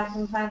came back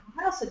and found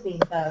the house had been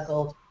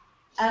burgled.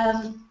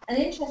 And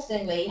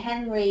interestingly,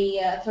 Henry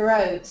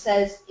Thoreau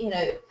says, you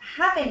know,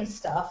 having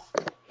stuff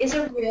is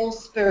a real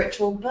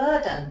spiritual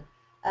burden.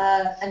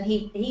 And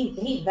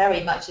he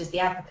very much is the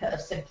advocate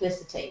of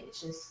simplicity,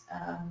 which is,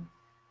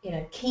 you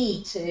know,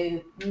 key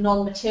to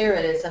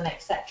non-materialism,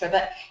 etc.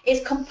 But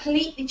it's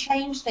completely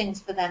changed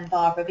things for them,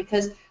 Barbara,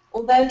 because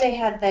although they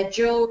had their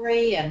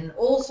jewellery and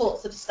all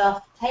sorts of stuff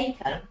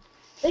taken,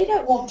 they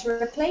don't want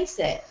to replace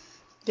it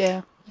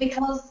Yeah.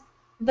 because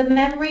the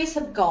memories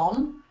have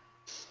gone.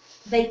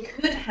 They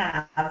could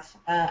have,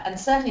 and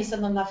certainly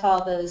some of my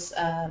father's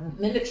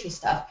military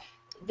stuff,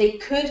 they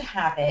could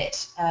have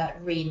it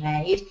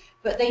remade,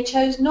 but they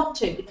chose not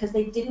to because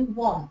they didn't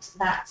want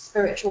that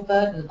spiritual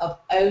burden of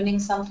owning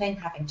something,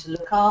 having to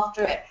look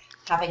after it,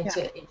 having Yeah.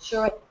 to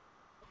ensure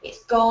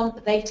it's gone.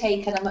 They've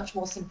taken a much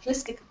more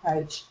simplistic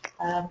approach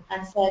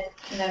and said,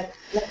 you know,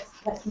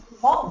 let's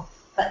move on.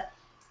 But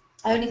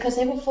only because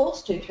they were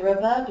forced to through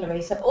a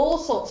burglary. So all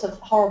sorts of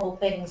horrible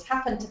things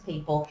happen to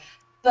people.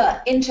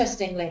 But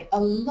interestingly, a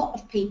lot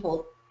of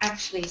people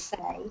actually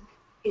say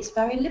it's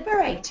very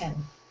liberating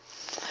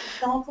to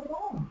start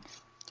again.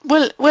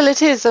 Well,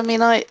 it is. I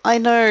mean, I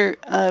know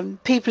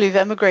people who've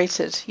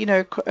emigrated, you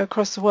know,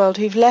 across the world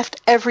who've left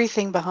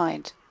everything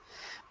behind.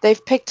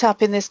 They've picked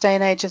up in this day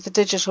and age of the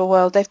digital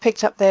world, they've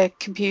picked up their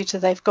computer,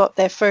 they've got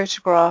their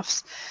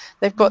photographs,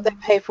 they've got their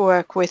Mm,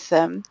 paperwork with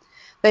them,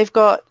 they've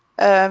got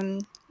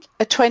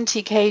a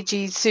 20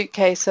 kg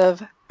suitcase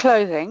of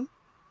clothing,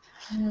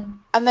 mm,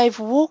 and they've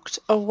walked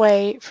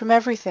away from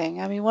everything.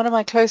 I mean, one of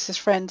my closest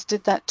friends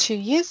did that 2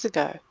 years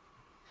ago.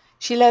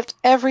 She left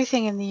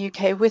everything in the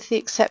UK with the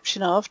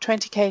exception of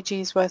 20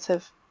 kgs worth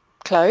of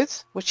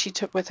clothes, which she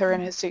took with her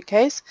in her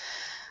suitcase,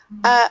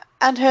 mm,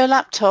 and her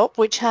laptop,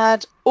 which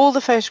had all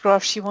the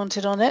photographs she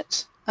wanted on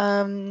it,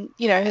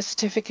 you know, her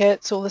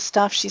certificates, all the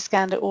stuff. She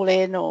scanned it all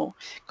in or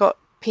got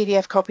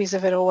PDF copies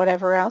of it or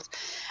whatever else,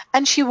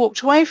 and she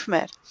walked away from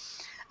it.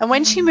 And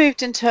when she mm,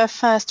 moved into her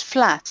first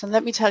flat, and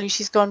let me tell you,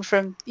 she's gone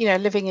from, you know,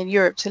 living in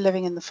Europe to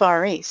living in the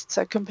Far East,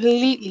 so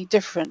completely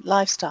different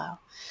lifestyle.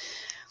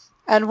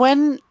 And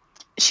when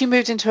she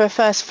moved into her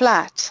first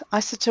flat, I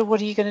said to her,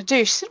 "What are you going to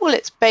do?" She said, "Well,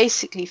 it's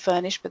basically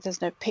furnished, but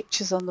there's no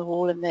pictures on the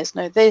wall and there's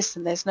no this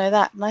and there's no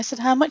that." And I said,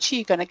 "How much are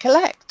you going to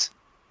collect?"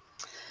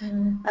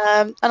 mm,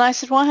 And I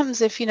said, "What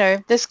happens if, you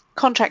know, this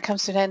contract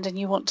comes to an end and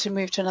you want to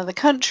move to another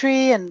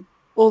country?" And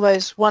all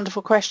those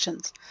wonderful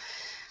questions.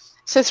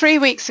 So 3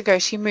 weeks ago,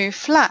 she moved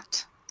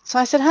flat. So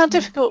I said, "How mm,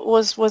 difficult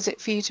was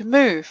it for you to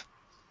move?"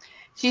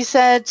 She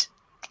said,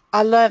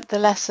 "I learnt the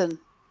lesson."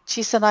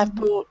 She said,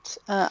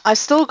 mm, I've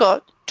still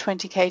got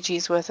 20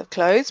 kgs worth of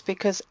clothes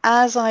because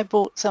as I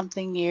bought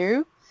something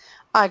new,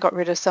 I got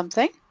rid of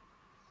something.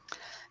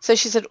 So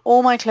she said,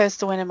 all my clothes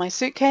still went in my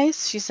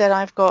suitcase. She said,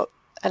 I've got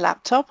a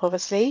laptop,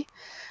 obviously,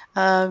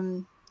 a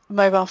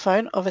mobile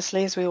phone,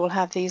 obviously, as we all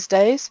have these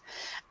days.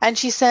 And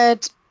she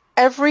said,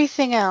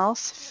 everything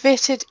else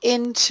fitted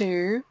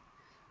into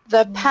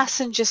the mm.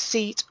 passenger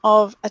seat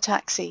of a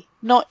taxi,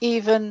 not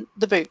even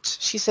the boot.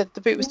 She said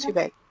the boot was too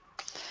Yeah, big.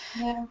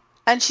 yeah.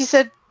 And she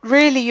said,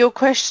 really, your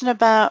question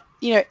about,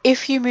 you know,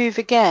 if you move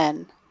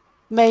again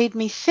made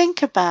me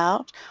think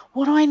about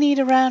what do I need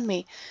around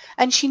me?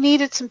 And she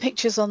needed some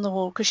pictures on the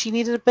wall because she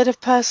needed a bit of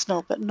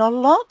personal, but not a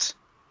lot.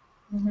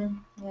 Yeah,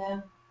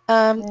 yeah.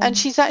 And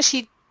she's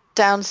actually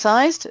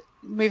downsized,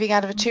 moving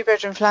out of a Mm,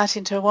 two-bedroom flat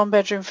into a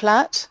one-bedroom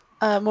flat,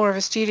 more of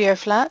a studio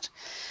flat.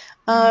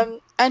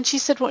 mm, And she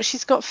said what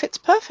she's got fits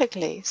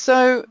perfectly.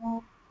 So yeah,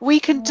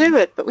 we can yeah. do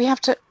it, but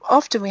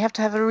often we have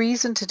to have a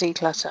reason to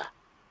declutter.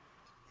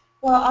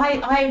 Well,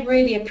 I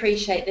really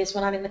appreciate this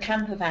when I'm in the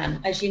camper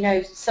van. As you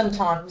know,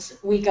 sometimes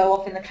we go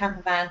off in the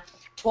camper van.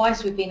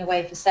 Twice we've been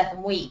away for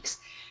 7 weeks.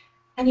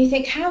 And you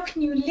think, how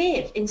can you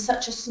live in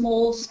such a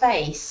small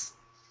space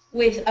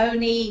with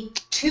only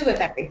two of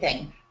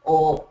everything?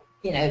 Or,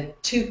 you know,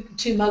 two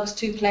mugs,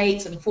 two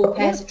plates, and four Yeah.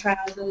 pairs of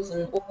trousers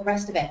and all the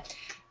rest of it.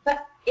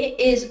 But it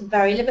is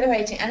very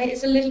liberating. And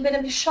it's a little bit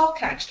of a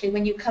shock, actually,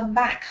 when you come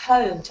back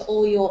home to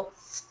all your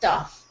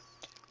stuff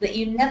that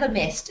you never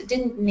missed,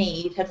 didn't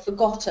need, had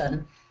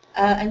forgotten,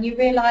 and you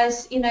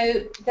realise, you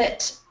know,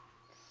 that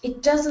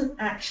it doesn't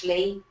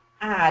actually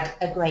add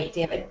a great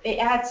deal. It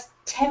adds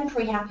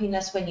temporary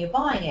happiness when you're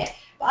buying it.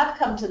 But I've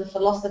come to the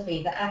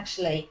philosophy that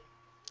actually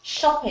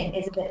shopping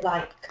is a bit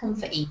like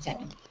comfort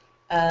eating.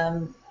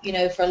 You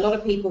know, for a lot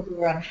of people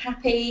who are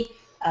unhappy,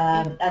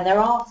 Mm. and there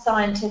are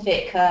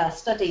scientific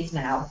studies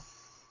now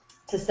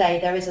to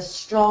say there is a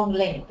strong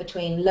link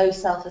between low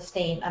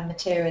self-esteem and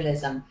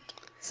materialism.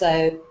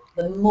 So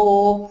the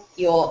more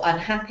you're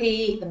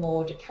unhappy, the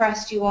more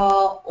depressed you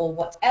are, or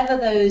whatever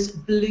those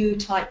blue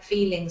type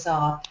feelings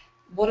are.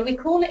 What do we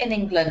call it in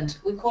England?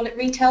 We call it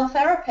retail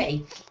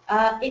therapy.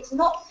 It's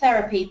not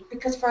therapy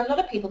because for a lot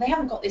of people, they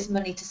haven't got this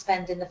money to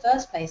spend in the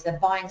first place. They're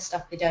buying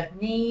stuff they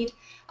don't need.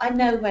 I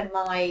know when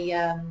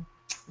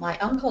my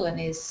uncle and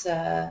his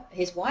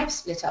wife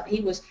split up,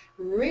 he was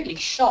really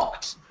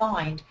shocked to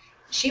find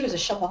she was a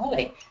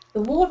shopaholic.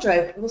 The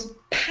wardrobe was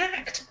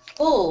packed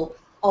full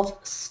of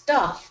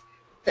stuff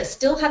that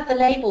still had the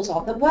labels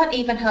on that weren't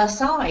even her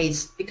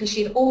size because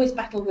she'd always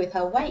battled with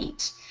her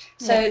weight.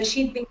 Yeah. So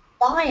she'd been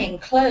buying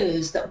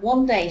clothes that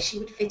one day she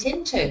would fit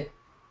into,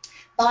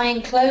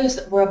 buying clothes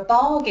that were a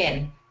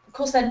bargain. Of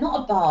course, they're not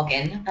a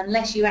bargain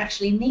unless you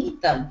actually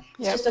need them.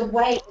 It's Yeah. just a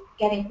way of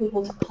getting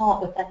people to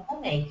part with their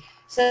money.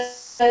 So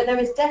there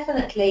is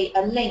definitely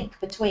a link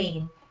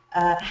between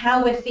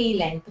how we're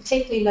feeling,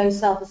 particularly low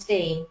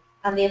self-esteem,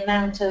 and the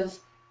amount of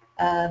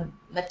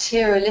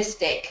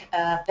materialistic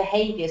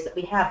behaviors that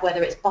we have,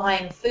 whether it's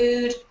buying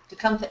food to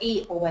come to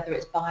eat or whether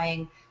it's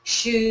buying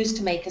shoes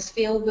to make us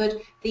feel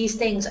good. These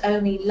things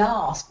only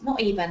last not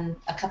even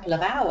a couple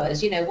of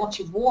hours. Once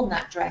you've worn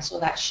that dress or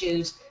that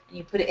shoes and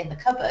you put it in the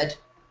cupboard,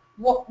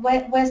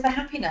 where's the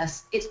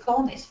happiness? It's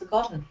gone, it's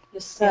forgotten.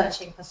 You're Yeah.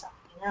 searching for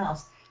something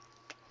else.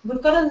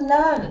 We've got to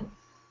learn,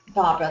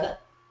 Barbara,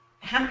 that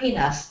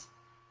happiness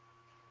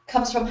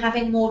comes from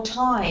having more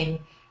time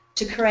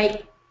to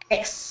create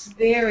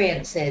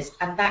experiences,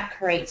 and that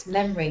creates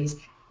memories,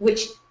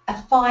 which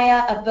a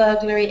fire, a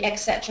burglary,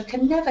 etc.,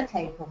 can never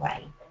take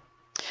away.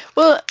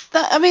 Well,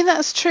 I mean,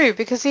 that's true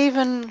because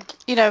even,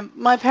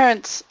 my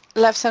parents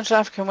left Central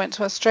Africa and went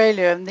to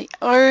Australia, and the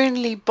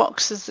only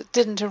boxes that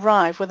didn't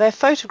arrive were their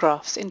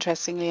photographs,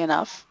 interestingly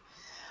enough.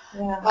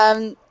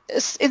 Yeah.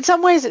 In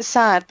some ways, it's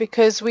sad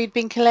because we'd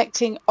been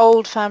collecting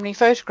old family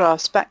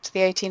photographs back to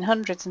the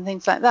 1800s and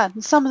things like that,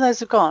 and some of those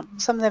have gone,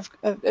 some of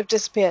them have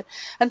disappeared,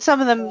 and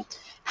some of them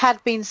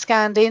had been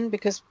scanned in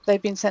because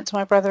they'd been sent to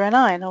my brother and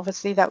I, and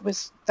obviously that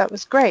was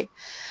great.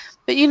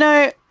 But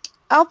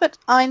Albert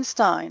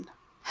Einstein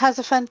has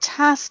a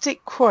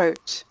fantastic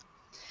quote,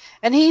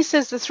 and he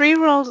says the three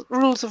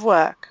rules of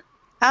work.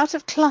 Out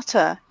of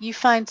clutter, you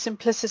find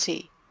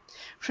simplicity.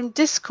 From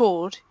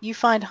discord, you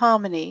find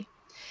harmony.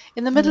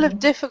 In the middle of Mm-hmm.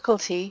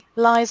 difficulty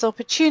lies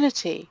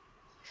opportunity.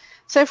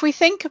 So if we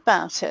think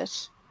about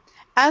it,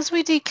 as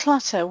we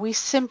declutter, we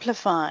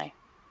simplify.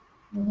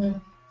 Mm-hmm.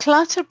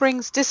 Clutter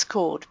brings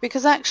discord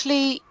because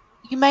actually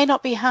you may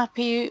not be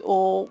happy,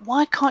 or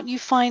why can't you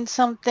find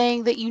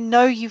something that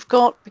you've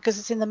got because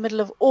it's in the middle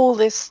of all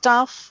this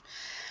stuff?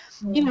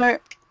 You Mm. know,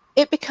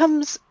 it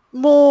becomes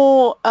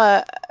more,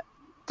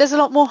 there's a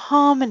lot more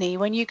harmony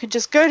when you can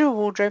just go to a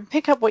wardrobe,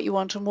 pick up what you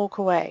want and walk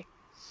away.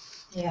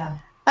 Yeah.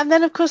 And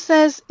then, of course,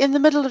 there's in the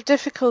middle of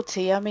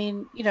difficulty. I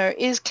mean,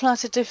 is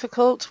clutter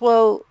difficult?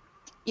 Well,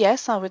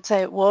 yes, I would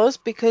say it was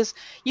because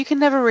you can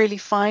never really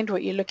find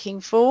what you're looking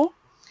for.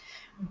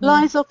 Mm-hmm.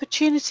 Lies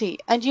opportunity.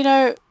 And,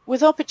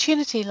 with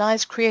opportunity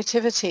lies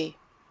creativity.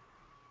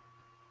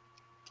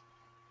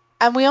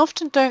 And we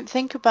often don't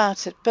think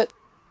about it, but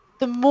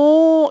the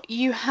more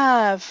you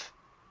have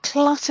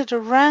cluttered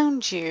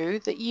around you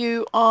that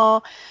you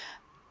are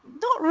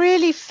not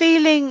really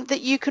feeling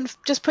that you can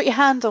just put your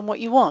hand on what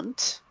you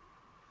want,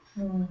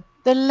 Mm.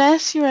 the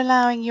less you're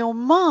allowing your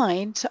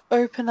mind to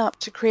open up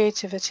to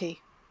creativity.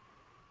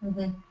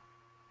 Mm-hmm.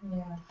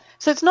 Yeah.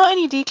 So it's not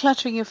only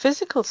decluttering your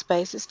physical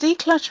space, it's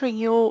decluttering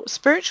your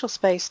spiritual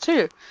space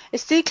too.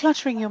 It's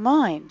decluttering your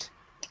mind.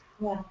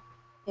 Yeah.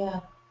 Yeah.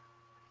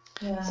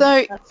 Yeah.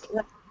 So, That's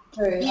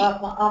true.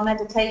 y- Our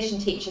meditation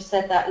teacher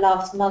said that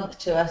last month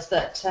to us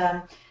that,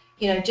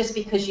 just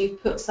because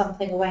you've put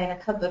something away in a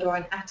cupboard or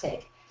an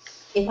attic,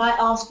 if I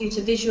ask you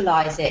to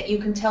visualize it, you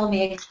can tell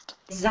me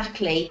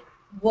exactly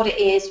what it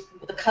is,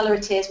 what the color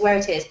it is, where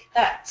it is.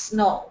 That's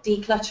not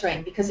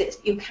decluttering because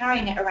you're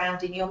carrying it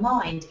around in your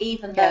mind,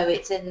 even yeah, though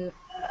it's in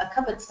a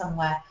cupboard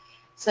somewhere.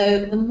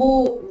 So the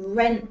more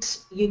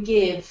rent you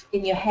give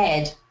in your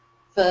head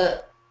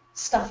for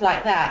stuff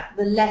like that,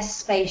 the less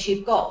space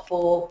you've got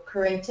for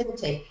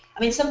creativity.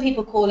 I mean, some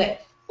people call it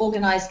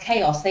organized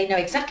chaos. They know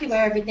exactly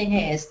where everything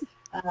is.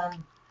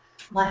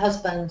 My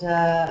husband,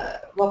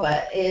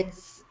 Robert,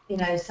 is,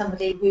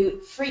 somebody who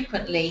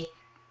frequently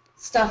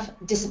stuff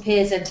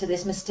disappears into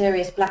this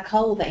mysterious black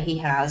hole that he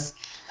has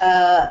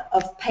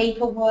of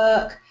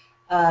paperwork.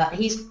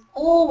 He's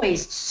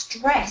always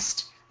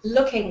stressed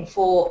looking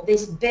for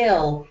this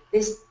bill,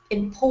 this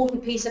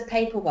important piece of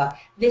paperwork,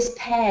 this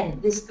pen,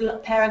 this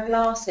pair of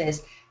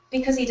glasses,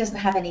 because he doesn't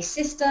have any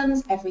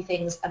systems.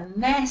 Everything's a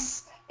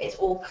mess. It's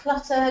all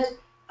cluttered.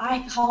 I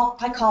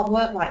can't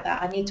work like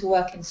that. I need to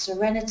work in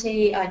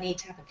serenity. I need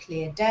to have a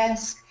clear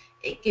desk.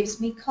 It gives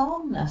me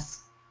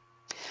calmness.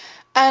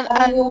 I mean,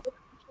 and we all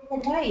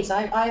different ways.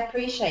 I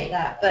appreciate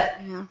that, but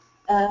yeah.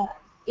 uh,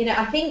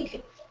 I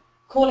think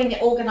calling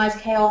it organised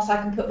chaos, I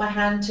can put my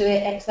hand to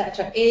it,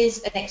 etc., is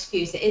an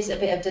excuse. It is a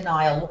bit of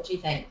denial. What do you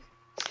think?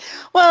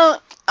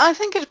 Well, I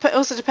think it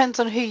also depends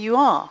on who you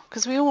are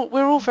because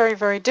we're all very,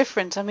 very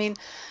different. I mean,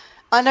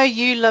 I know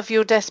you love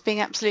your desk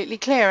being absolutely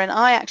clear, and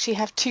I actually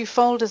have two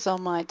folders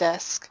on my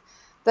desk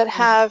that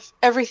Mm, have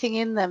everything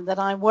in them that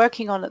I'm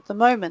working on at the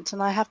moment,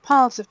 and I have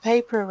piles of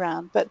paper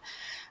around, but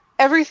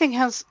everything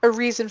has a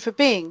reason for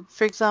being.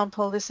 For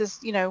example, this is,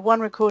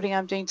 one recording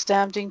I'm doing today,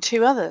 I'm doing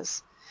two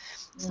others.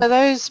 So mm,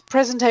 those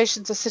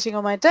presentations are sitting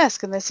on my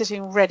desk and they're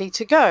sitting ready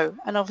to go.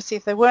 And obviously,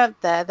 if they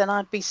weren't there, then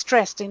I'd be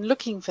stressed in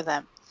looking for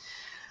them.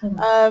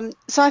 mm,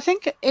 So I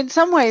think in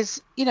some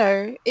ways,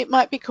 it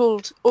might be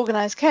called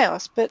organized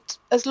chaos, but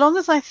as long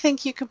as I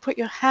think you can put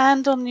your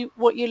hand on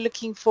what you're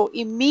looking for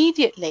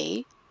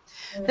immediately,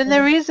 then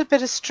there mhm. is a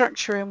bit of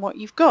structure in what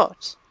you've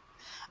got.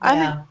 I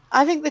think Yeah.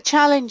 I think the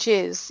challenge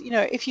is,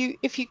 if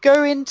you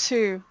go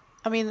into,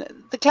 I mean,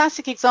 the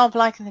classic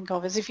example I can think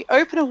of is if you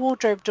open a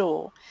wardrobe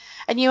door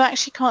and you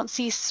actually can't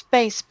see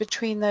space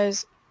between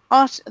those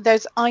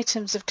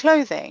items of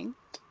clothing,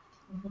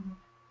 Mhm.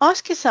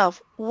 ask yourself,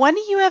 when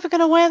are you ever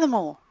going to wear them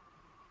all?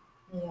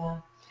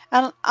 Yeah.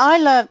 And I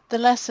learnt the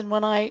lesson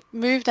when I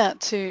moved out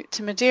to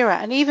Madeira,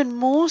 and even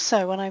more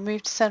so when I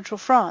moved to central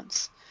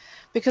France,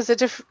 because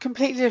they're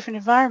completely different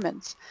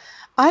environments.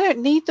 I don't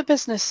need the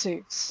business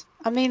suits.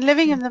 I mean,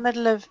 living in the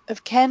middle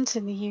of Kent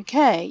in the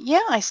UK,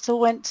 yeah, I still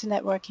went to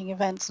networking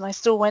events and I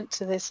still went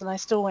to this and I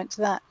still went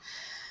to that.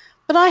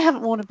 But I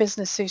haven't worn a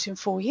business suit in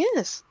 4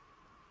 years.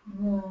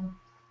 Mm,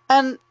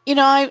 And,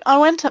 I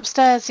went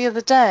upstairs the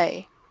other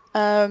day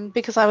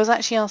because I was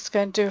actually asked to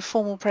go and do a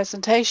formal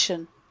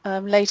presentation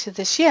later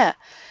this year,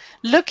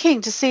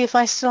 looking to see if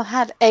I still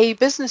had a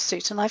business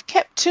suit. And I've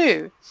kept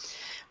two.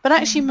 But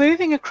actually, mm,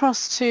 moving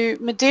across to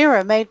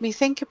Madeira made me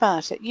think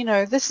about it.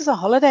 This is a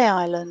holiday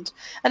island.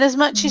 And as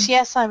much as, mm.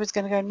 yes, I was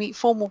going to go and meet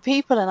formal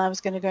people and I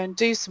was going to go and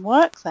do some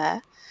work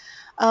there,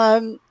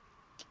 um,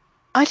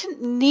 I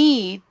didn't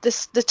need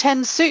the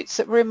 10 suits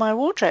that were in my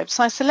wardrobe.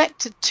 So I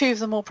selected two of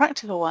the more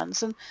practical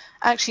ones and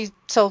actually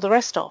sold the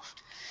rest off,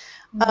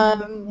 Mhm.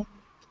 um,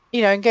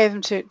 and gave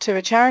them to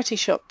a charity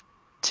shop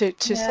to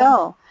Yeah.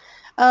 sell.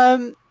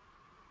 Um,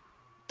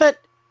 but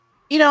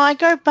I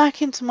go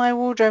back into my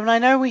wardrobe, and I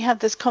know we had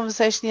this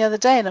conversation the other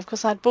day, and of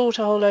course, I'd bought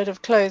a whole load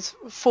of clothes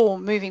for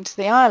moving to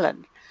the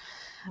island,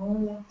 Oh,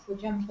 yes, the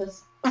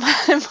jumpers.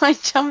 my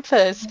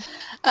jumpers,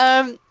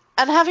 um,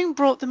 and having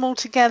brought them all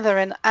together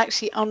and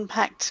actually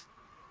unpacked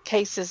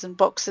cases and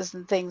boxes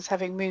and things,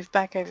 having moved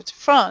back over to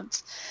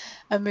France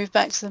and moved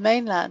back to the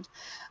mainland.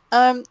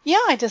 Yeah,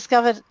 I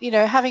discovered,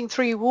 having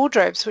three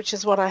wardrobes, which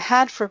is what I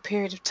had for a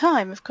period of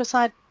time. Of course,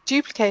 I'd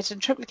duplicated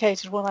and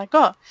triplicated what I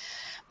got.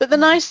 But the Mm,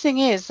 nice thing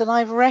is that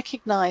I've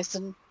recognized,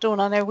 and Dawn,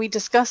 I know we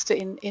discussed it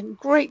in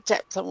great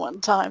depth at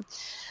one time,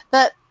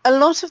 that a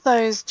lot of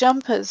those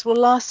jumpers will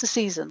last a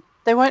season.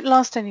 They won't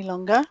last any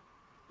longer,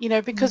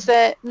 because mm,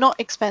 they're not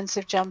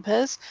expensive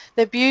jumpers.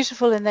 They're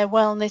beautiful and they're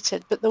well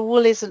knitted, but the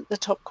wool isn't the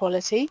top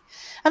quality.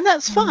 And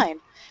that's mm,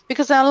 fine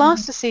because they'll mhm.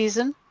 last a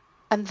season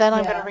and then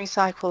I'm going to Yeah.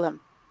 recycle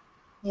them.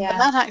 And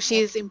Yeah. that actually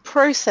is in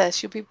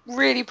process. You'll be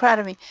really proud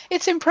of me.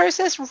 It's in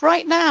process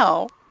right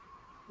now.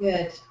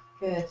 Good.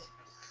 Good.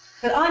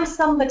 But I'm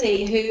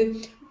somebody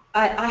who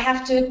I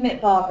have to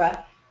admit,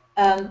 Barbara,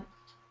 um,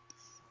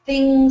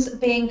 things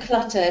being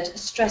cluttered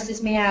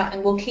stresses me out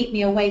and will keep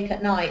me awake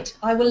at night.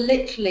 I will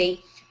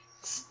literally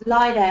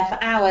lie there for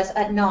hours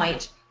at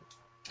night,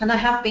 and I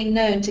have been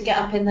known to get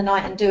up in the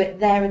night and do it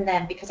there and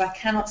then because I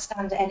cannot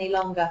stand it any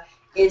longer,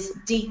 is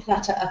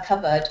declutter a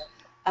cupboard.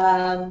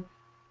 Um,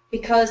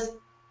 because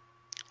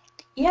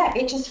yeah,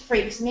 it just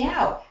freaks me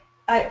out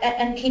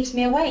and keeps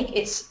me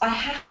awake. I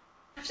have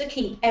to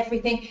keep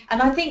everything,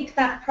 and I think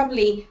that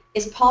probably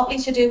is partly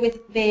to do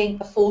with being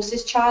a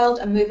forces child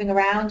and moving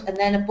around, and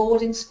then a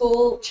boarding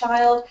school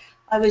child.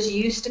 I was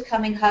used to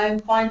coming home,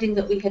 finding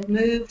that we had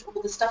moved,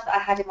 all the stuff that I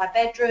had in my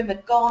bedroom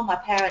had gone, my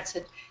parents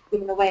had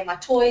given away my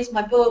toys,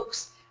 my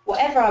books,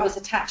 whatever I was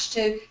attached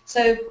to.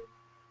 So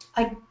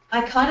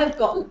I kind of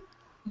got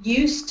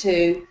used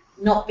to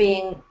not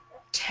being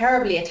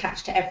terribly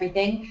attached to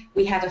everything.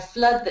 We had a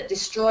flood that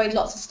destroyed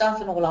lots of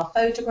stuff and all our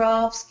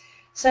photographs.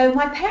 So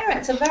my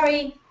parents are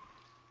very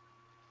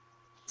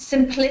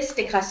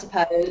simplistic, I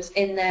suppose,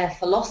 in their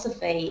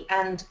philosophy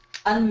and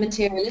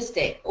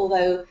unmaterialistic,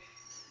 although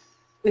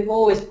we've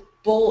always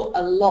bought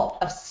a lot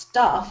of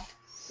stuff.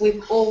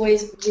 We've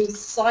always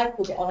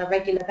recycled it on a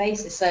regular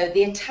basis. So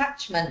the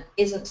attachment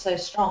isn't so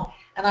strong.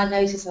 And I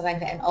notice as I'm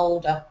getting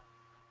older,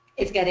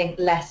 it's getting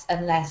less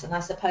and less. And I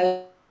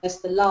suppose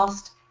the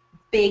last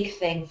big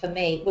thing for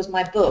me was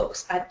my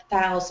books. I had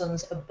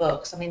thousands of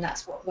books. I mean,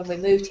 that's what, when we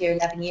moved here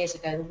 11 years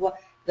ago,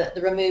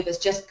 the removers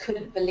just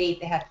couldn't believe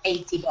they had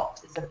 80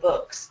 boxes of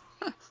books.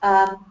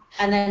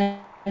 And then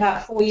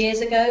about 4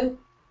 years ago,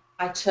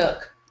 I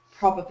took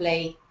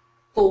probably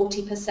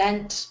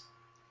 40%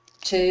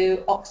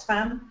 to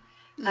Oxfam,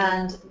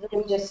 and Mm.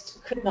 they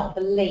just could not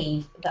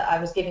believe that I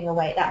was giving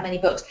away that many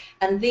books.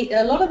 And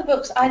a lot of the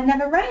books I'd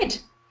never read.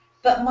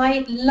 But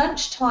my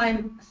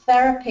lunchtime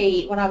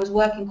therapy when I was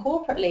working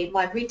corporately,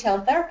 my retail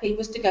therapy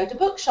was to go to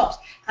bookshops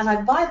and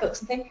I'd buy books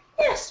and think,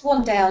 yes,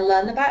 one day I'll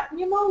learn about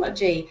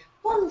pneumology,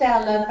 one day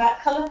I'll learn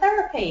about colour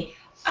therapy,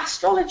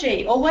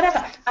 astrology, or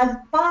whatever.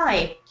 I'd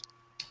buy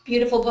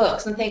beautiful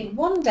books and think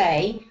one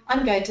day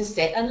I'm going to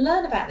sit and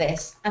learn about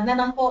this. And then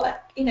I thought,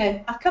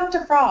 I've come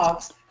to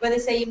France where they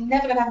say you're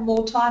never going to have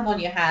more time on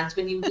your hands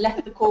when you've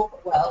left the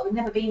corporate world. We've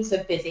never been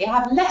so busy. I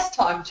have less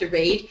time to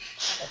read.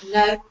 I thought,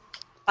 no,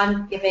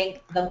 I'm giving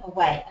them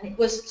away. And it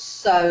was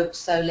so,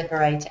 so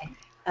liberating.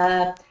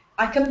 Uh,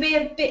 I can be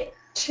a bit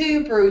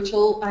too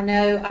brutal. I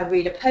know I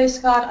read a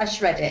postcard, I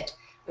shred it.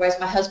 Whereas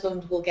my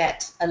husband will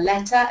get a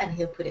letter and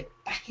he'll put it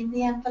back in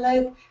the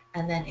envelope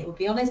and then it will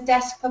be on his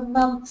desk for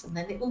months and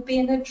then it will be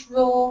in a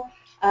drawer.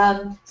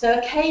 So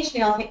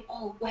occasionally I'll think,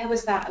 oh, where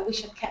was that? I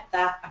wish I'd kept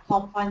that. I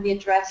can't find the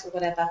address or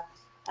whatever.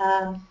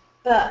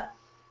 But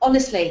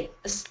honestly,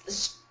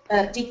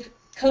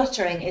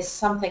 decluttering is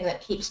something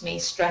that keeps me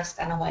stressed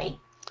and awake.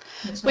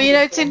 It's Well, not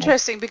good it's for me.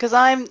 interesting because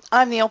I'm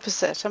the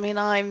opposite. I mean,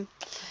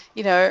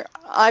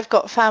 I've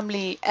got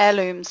family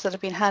heirlooms that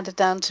have been handed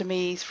down to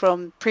me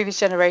from previous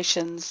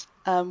generations,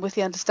 with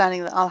the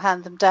understanding that I'll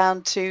hand them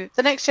down to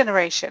the next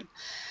generation.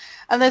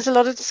 And there's a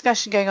lot of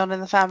discussion going on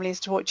in the family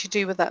as to what you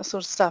do with that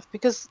sort of stuff,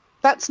 because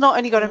that's not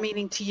only got a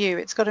meaning to you,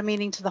 it's got a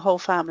meaning to the whole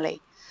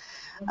family.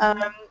 Um,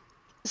 Mm-hmm.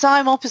 so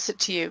I'm opposite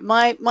to you.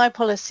 My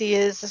policy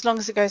is, as long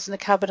as it goes in the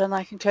cupboard and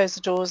I can close the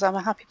doors, I'm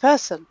a happy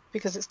person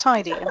because it's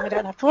tidy and I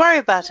don't have to worry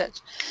about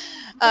it.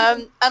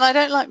 And I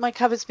don't like my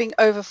cupboards being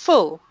over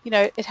full.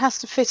 It has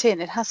to fit in,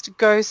 it has to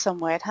go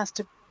somewhere, it has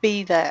to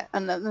be there,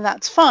 and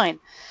that's fine.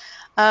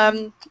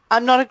 I'm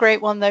not a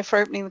great one though for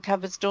opening the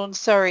cupboards door,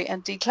 sorry,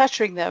 and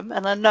decluttering them.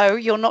 And I know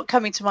you're not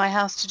coming to my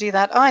house to do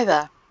that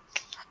either.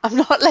 I'm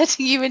not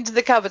letting you into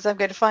the cupboards. I'm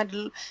going to find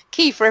a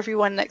key for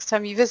everyone next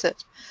time you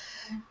visit.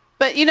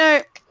 But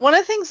one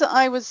of the things that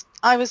I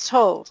was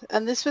told,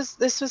 and this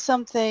was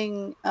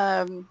something,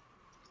 I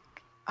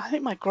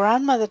think my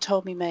grandmother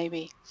told me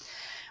maybe,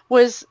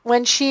 was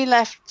when she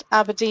left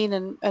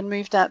Aberdeen and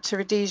moved out to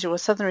Rhodesia, or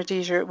southern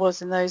Rhodesia it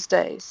was in those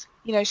days.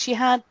 She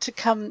had to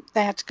come,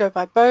 they had to go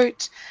by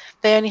boat.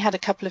 They only had a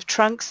couple of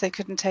trunks. They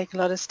couldn't take a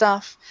lot of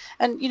stuff.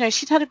 And,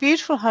 she'd had a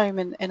beautiful home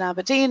in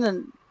Aberdeen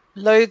and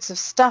loads of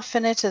stuff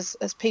in it,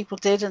 as people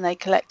did, and they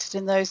collected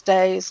in those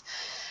days.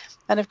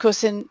 And of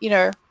course, in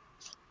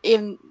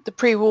the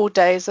pre-war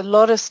days, a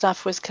lot of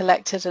stuff was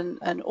collected,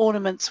 and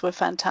ornaments were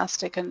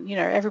fantastic, and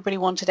everybody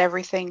wanted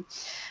everything.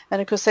 And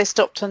of course, they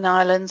stopped on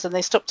islands and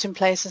they stopped in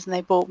places and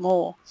they bought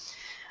more.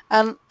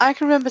 And I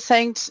can remember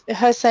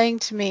her saying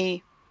to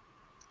me,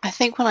 I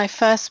think when I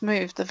first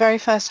moved, the very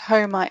first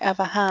home I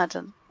ever had,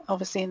 and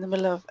obviously in the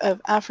middle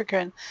of Africa,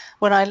 and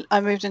when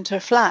I moved into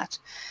a flat,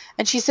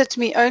 and she said to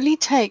me, only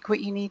take what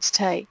you need to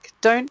take.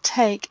 Don't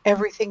take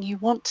everything you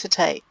want to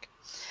take.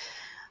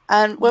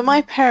 And when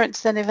my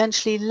parents then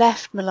eventually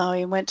left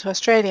Malawi and went to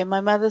Australia,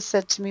 my mother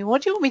said to me,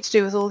 what do you want me to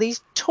do with all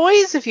these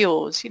toys of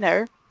yours,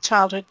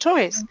 childhood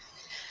toys?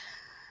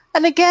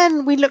 And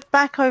again, we look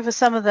back over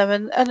some of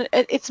them, and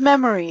it's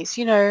memories,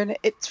 and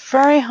it's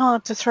very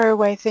hard to throw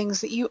away things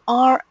that you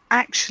are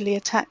actually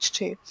attached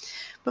to.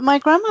 But my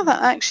grandmother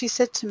actually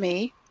said to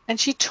me, and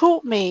she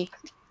taught me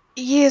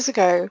years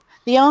ago,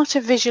 the art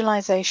of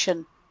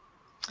visualization.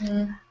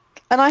 Mm-hmm.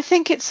 And I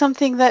think it's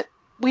something that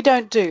we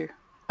don't do,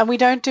 and we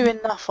don't do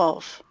enough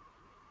of.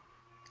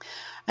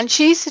 And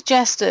she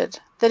suggested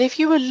that if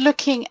you were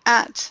looking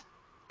at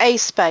a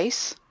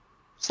space,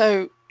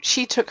 so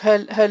she took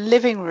her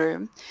living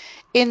room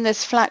in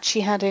this flat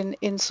she had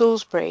in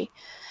Salisbury,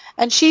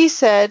 and she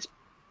said,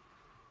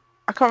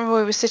 I can't remember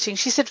where we were sitting,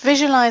 she said,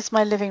 visualize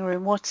my living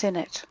room, what's in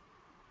it?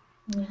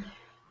 And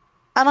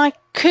I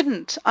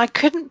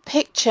couldn't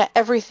picture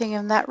everything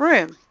in that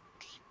room.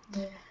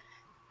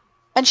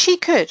 And she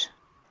could.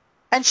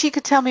 And she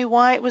could tell me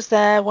why it was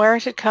there, where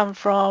it had come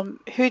from,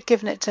 who'd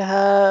given it to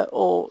her,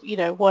 or,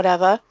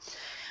 whatever.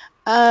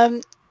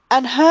 Um,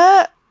 and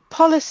her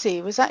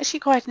policy was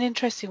actually quite an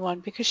interesting one,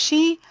 because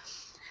she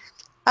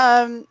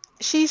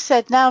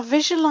said, now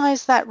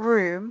visualize that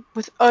room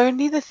with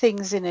only the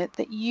things in it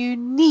that you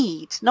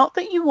need, not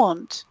that you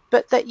want,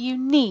 but that you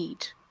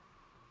need.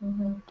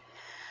 Mm-hmm.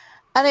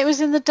 And it was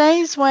in the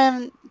days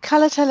when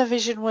colour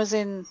television was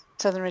in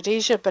southern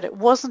Rhodesia, but it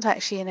wasn't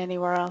actually in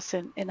anywhere else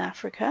in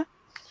Africa.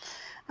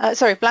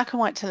 Sorry, black and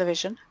white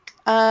television.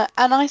 And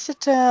I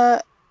said to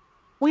her,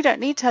 we don't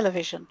need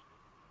television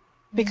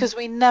because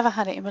we never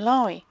had it in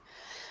Malawi.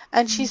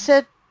 And she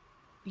said,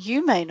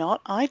 you may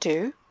not, I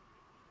do.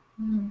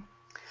 Mm-hmm.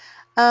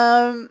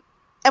 Um,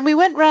 and we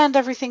went round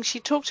everything she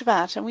talked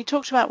about, and we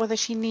talked about whether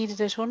she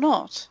needed it or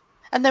not.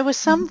 And there were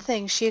some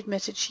things she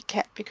admitted she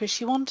kept because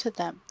she wanted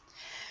them.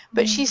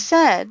 But she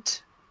said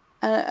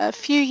a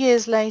few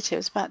years later, it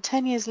was about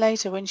 10 years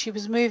later, when she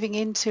was moving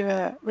into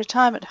a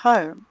retirement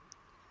home,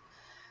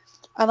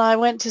 and I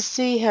went to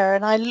see her,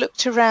 and I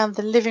looked around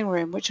the living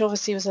room, which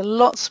obviously was a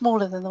lot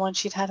smaller than the one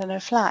she'd had in her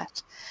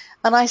flat.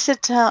 And I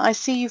said to her, I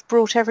see you've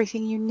brought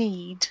everything you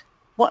need.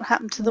 What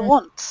happened to the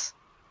wants?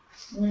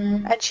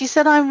 Mm-hmm. And she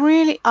said,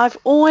 I've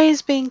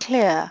always been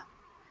clear.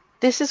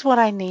 This is what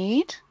I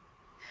need,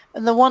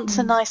 and the wants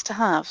are nice to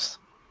haves.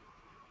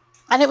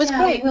 And it was Yeah,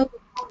 great.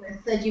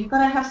 said you've got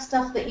to have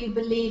stuff that you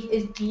believe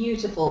is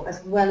beautiful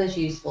as well as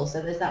useful.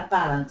 So there's that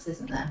balance,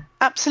 isn't there?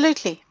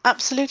 Absolutely,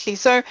 absolutely.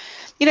 So,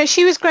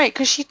 she was great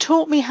because she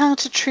taught me how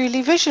to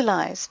truly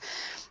visualize.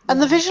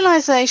 And the Yeah.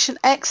 visualization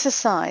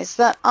exercise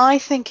that I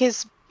think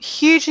is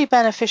hugely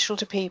beneficial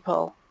to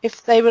people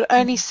if they would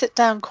only sit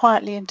down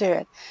quietly and do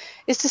it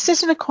is to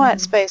sit in a quiet Mm-hmm.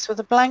 space with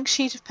a blank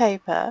sheet of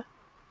paper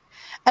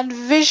and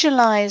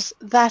visualize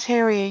that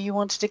area you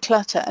want to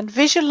declutter and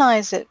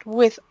visualize it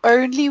with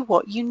only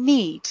what you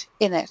need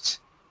in it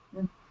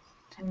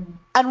Mm-hmm.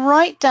 and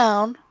write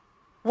down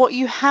what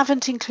you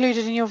haven't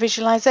included in your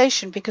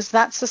visualization because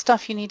that's the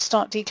stuff you need to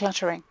start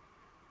decluttering.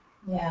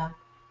 Yeah.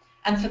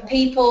 And for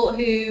people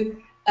who,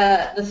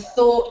 the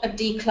thought of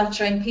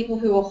decluttering, people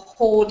who are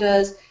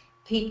hoarders,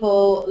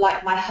 people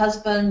like my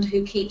husband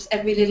who keeps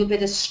every little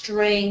bit of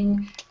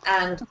string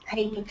and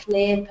paper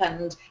clip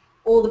and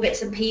all the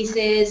bits and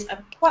pieces,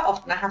 and quite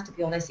often, I have to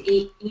be honest,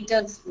 he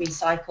does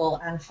recycle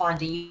and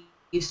find a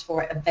use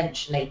for it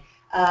eventually.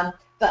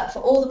 But for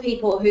all the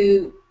people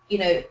who,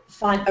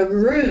 find a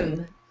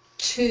room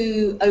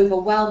too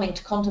overwhelming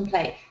to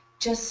contemplate,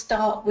 just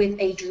start with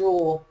a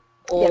drawer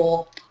Yep.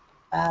 or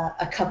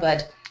a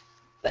cupboard,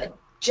 but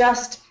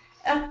just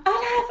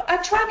I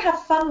try and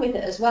have fun with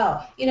it as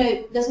well.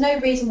 There's no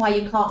reason why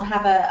you can't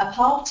have a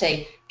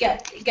party.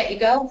 Get your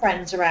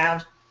girlfriends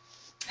around,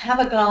 have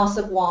a glass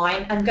of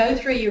wine, and go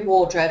through your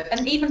wardrobe,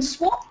 and even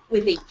swap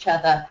with each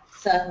other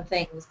certain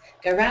things.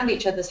 Go around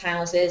each other's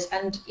houses,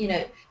 and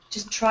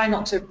just try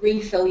not to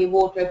refill your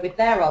wardrobe with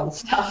their old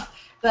stuff.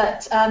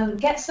 But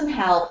get some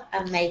help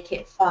and make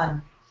it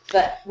fun.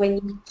 But when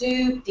you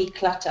do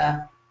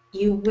declutter,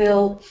 you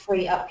will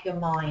free up your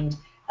mind.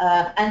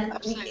 And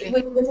Absolutely.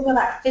 we're talking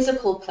about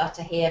physical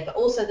clutter here, but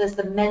also there's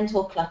the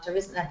mental clutter,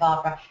 isn't there,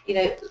 Barbara?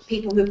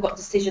 People who've got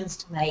decisions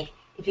to make.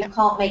 If you Yep.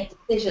 can't make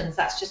decisions,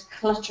 that's just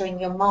cluttering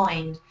your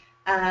mind,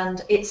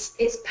 and it's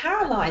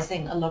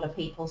paralyzing a lot of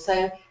people.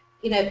 So,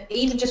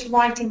 even just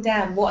writing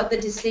down what are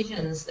the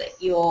decisions that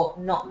you're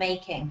not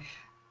making.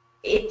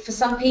 For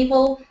some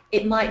people,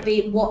 it might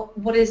be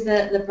what is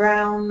the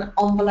brown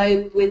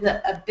envelope with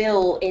a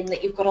bill in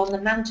that you've got on the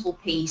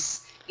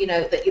mantelpiece,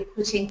 that you're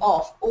putting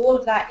off. All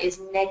of that is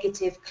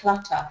negative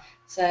clutter.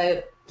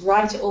 So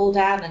write it all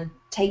down and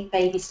take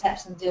baby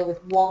steps and deal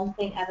with one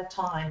thing at a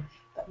time,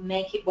 but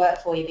make it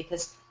work for you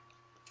because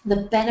the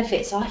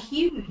benefits are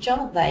huge,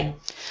 aren't they?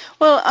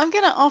 Well, I'm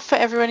going to offer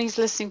everyone who's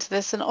listening to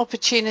this an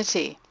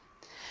opportunity.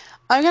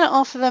 I'm going to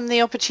offer them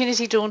the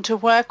opportunity, Dawn, to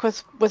work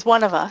with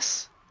one of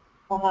us,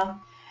 Uh-huh.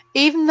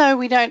 even though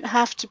we don't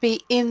have to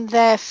be in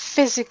their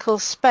physical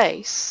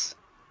space.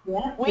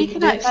 Yeah, We we can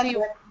can do it by actually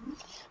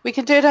we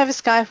can do it over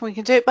Skype, and we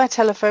can do it by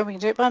telephone, we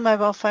can do it by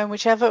mobile phone,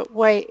 whichever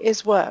way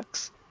is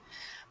works.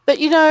 But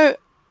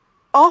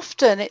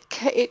often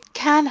it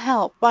can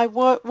help by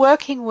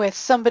working with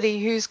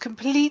somebody who's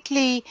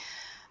completely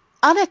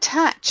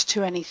unattached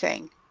to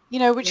anything.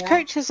 Which yeah.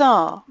 coaches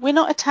are. We're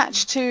not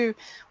attached to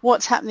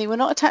what's happening. We're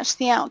not attached to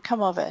the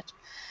outcome of it.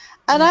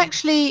 And No.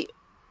 actually,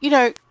 you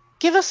know,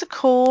 give us a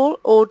call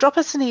or drop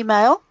us an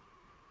email.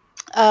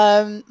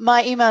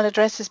 My email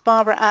address is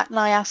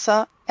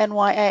barbara@nyasa,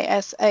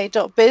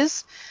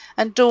 nyasa.biz,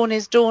 and Dawn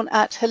is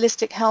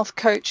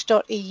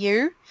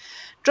dawn@holistichealthcoach.eu.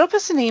 Drop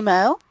us an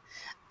email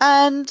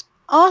and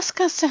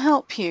ask us to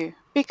help you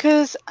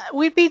because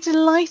we'd be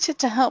delighted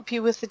to help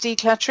you with the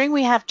decluttering.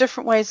 We have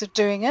different ways of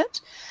doing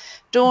it.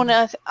 Dawn,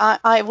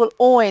 I will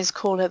always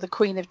call her the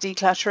queen of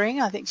decluttering.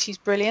 I think she's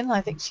brilliant.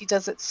 I think she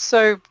does it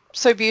so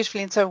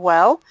beautifully and so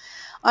well.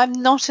 I'm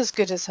not as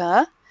good as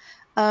her,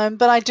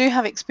 but I do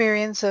have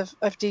experience of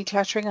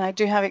decluttering, and I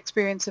do have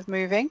experience of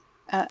moving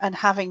and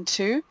having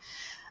to.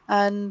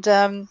 And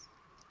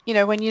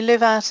when you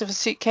live out of a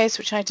suitcase,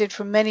 which I did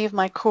for many of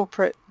my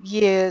corporate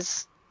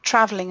years,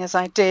 traveling as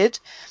I did,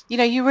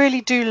 you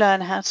really do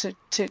learn how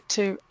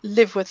to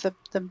live with the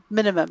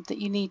minimum that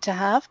you need to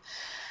have.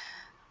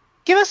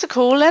 Give us a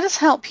call, let us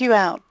help you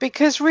out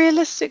because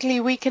realistically,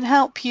 we can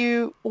help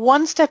you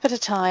one step at a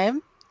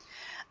time.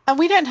 And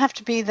we don't have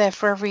to be there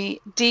for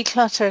every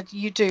declutter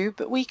you do,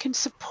 but we can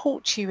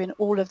support you in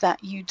all of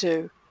that you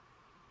do.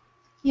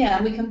 Yeah,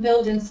 and we can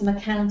build in some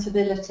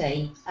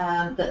accountability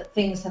that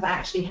things have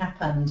actually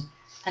happened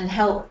and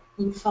help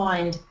you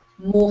find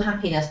more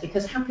happiness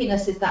because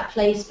happiness is that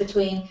place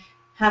between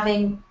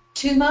having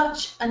too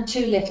much and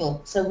too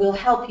little. So we'll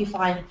help you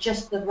find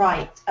just the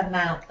right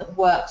amount that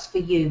works for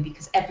you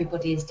because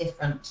everybody is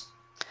different.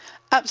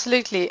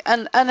 Absolutely.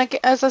 And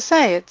as I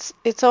say,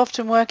 it's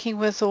often working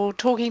with or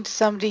talking to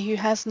somebody who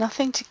has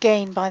nothing to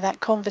gain by that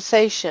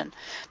conversation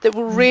that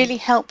will Mm-hmm. really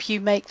help you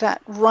make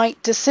that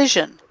right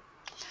decision.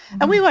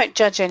 And we Mm-hmm. won't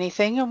judge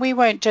anything, and we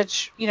won't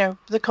judge,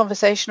 the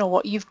conversation or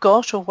what you've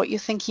got or what you're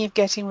thinking of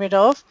getting rid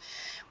of.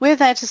 We're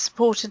there to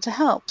support and to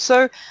help.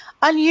 So,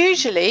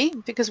 unusually,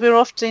 because we're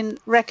often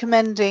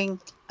recommending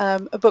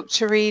a book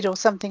to read or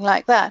something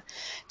like that,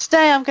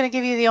 today I'm going to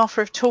give you the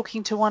offer of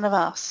talking to one of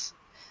us.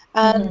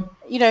 And, Mm-hmm.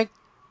 you know,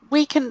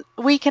 we can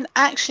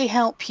actually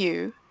help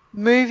you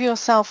move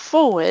yourself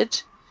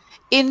forward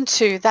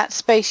into that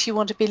space you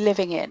want to be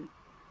living in.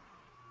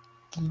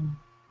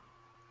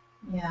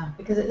 Yeah,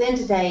 because at the end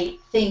of the day,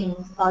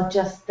 things are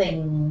just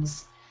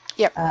things.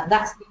 Yep.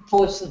 That's the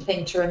important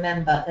thing to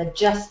remember. They're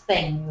just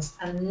things,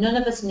 and none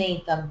of us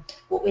need them.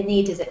 What we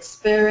need is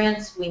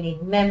experience, we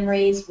need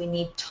memories, we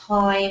need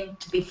time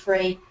to be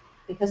free.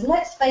 Because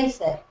let's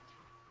face it,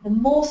 the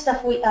more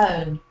stuff we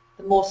own,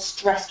 the more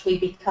stressed we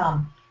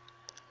become.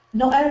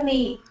 Not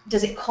only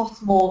does it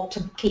cost more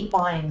to keep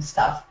buying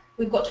stuff,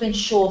 we've got to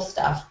insure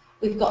stuff,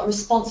 we've got a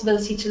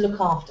responsibility to look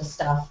after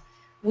stuff.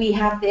 We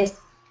have this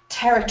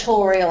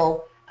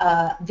territorial,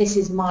 this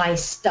is my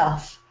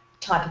stuff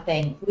type of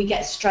thing. We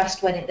get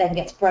stressed when it then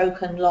gets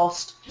broken,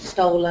 lost,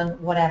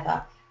 stolen,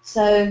 whatever.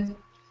 So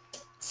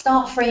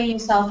start freeing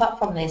yourself up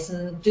from this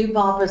and do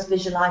Barbara's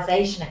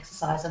visualization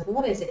exercise of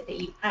what is it that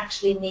you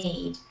actually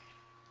need.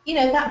 You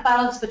know, that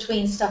balance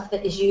between stuff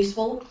that is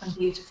useful and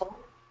beautiful.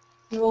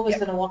 You're always Yep.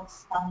 going to want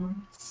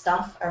some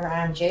stuff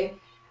around you,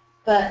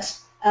 but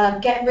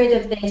get rid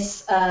of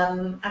this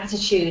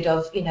attitude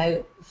of, you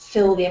know,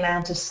 fill the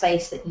amount of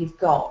space that you've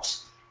got.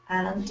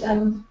 And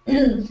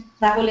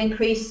that will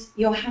increase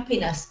your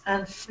happiness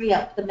and free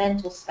up the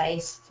mental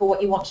space for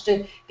what you want to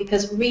do.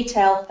 Because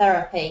retail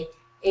therapy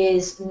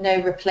is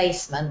no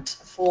replacement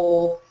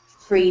for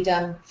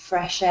freedom,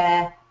 fresh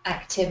air,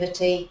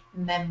 activity,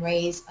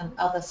 memories, and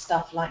other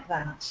stuff like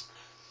that.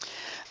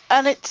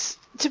 And it's,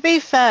 to be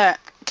fair,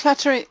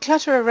 clutter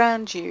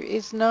around you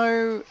is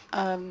no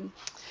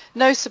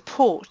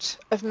support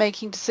of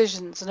making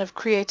decisions and of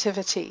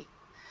creativity.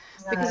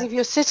 Because No. if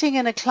you're sitting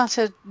in a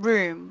cluttered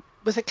room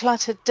with a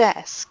cluttered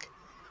desk,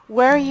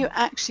 where are you Mm,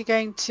 actually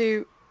going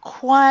to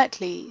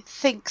quietly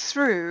think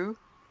through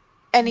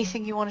mm,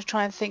 anything you want to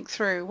try and think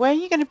through? Where are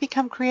you going to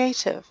become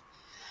creative?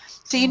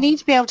 So you yeah. need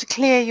to be able to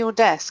clear your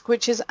desk,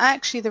 which is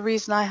actually the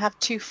reason I have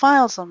two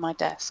files on my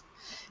desk,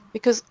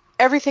 because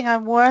everything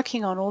I'm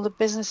working on, all the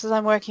businesses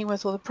I'm working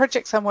with, all the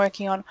projects I'm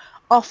working on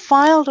are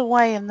filed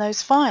away in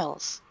those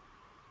files.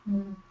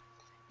 Mm,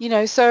 You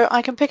know, so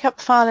I can pick up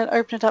the file and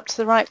open it up to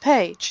the right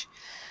page.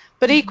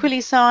 But mhm.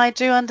 equally so, I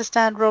do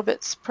understand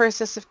Robert's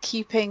process of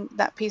keeping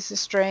that piece of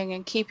string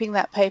and keeping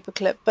that paper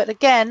clip. But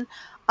again,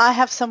 I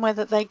have somewhere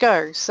that they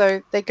go.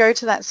 So they go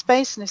to that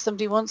space, and if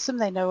somebody wants them,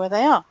 they know where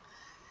they are.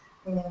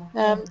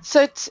 Yeah.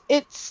 So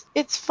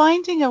it's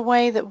finding a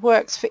way that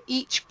works for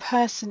each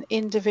person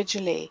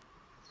individually.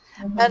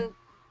 Mhm. And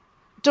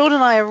Dawn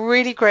and I are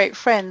really great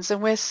friends,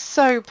 and we're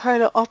so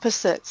polar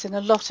opposites in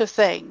a lot of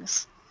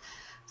things.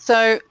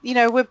 So, you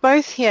know, we're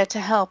both here to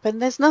help,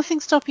 and there's nothing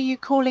stopping you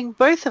calling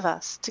both of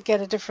us to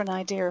get a different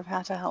idea of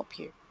how to help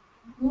you.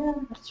 Yeah,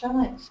 that's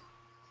right.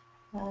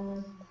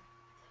 Um,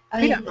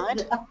 I We mean, don't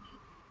mind.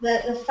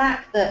 the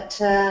fact that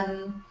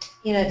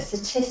you know,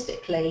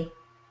 statistically,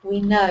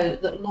 we know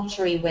that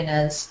lottery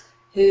winners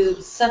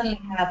who suddenly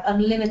have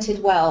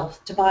unlimited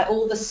wealth to buy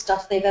all the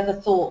stuff they've ever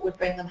thought would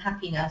bring them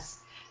happiness,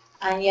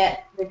 and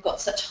yet they've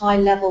got such high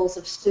levels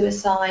of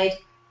suicide,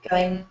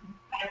 going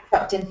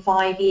bankrupt in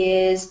 5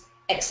 years,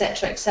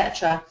 etc.,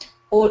 etc.,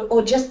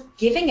 or just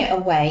giving it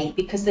away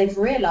because they've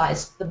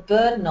realised the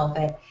burden of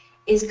it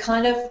is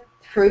kind of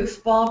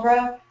proof,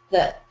 Barbara,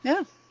 that,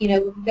 Yeah, you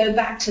know, go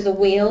back to the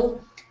wheel,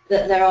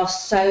 that there are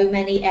so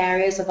many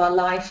areas of our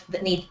life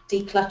that need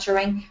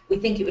decluttering. We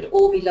think it would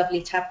all be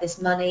lovely to have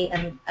this money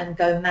and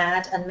go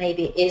mad, and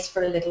maybe it is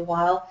for a little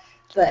while.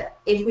 But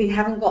if we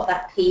haven't got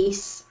that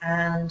peace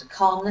and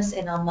calmness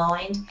in our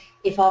mind,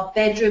 if our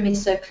bedroom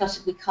is so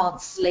cluttered we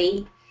can't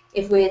sleep,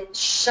 if we're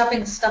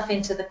shoving stuff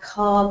into the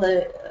car,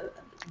 the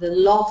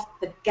loft,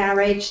 the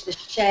garage, the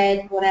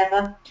shed,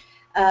 whatever,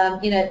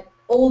 you know,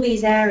 all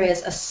these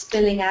areas are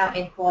spilling out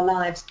into our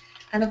lives.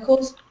 And of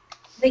course,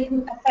 they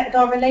can affect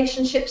our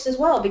relationships as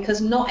well,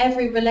 because not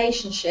every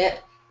relationship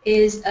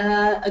is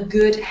a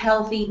good,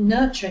 healthy,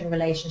 nurturing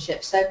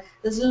relationship. So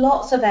there's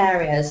lots of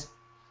areas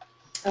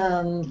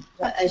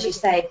that, as you absolutely.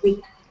 say, we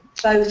can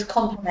both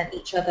complement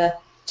each other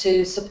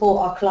to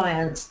support our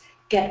clients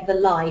get the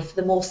life,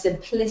 the more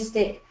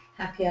simplistic,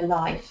 happier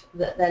life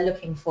that they're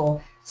looking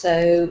for.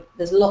 So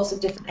there's lots of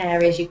different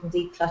areas you can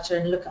declutter,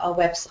 and look at our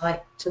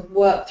website to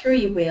work through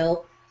your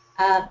wheel,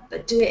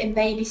 but do it in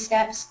baby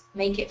steps,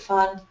 make it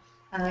fun,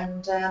 Yeah,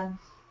 and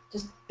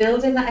just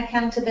build in that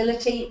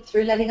accountability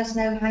through letting us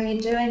know how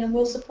you're doing, and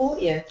we'll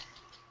support you.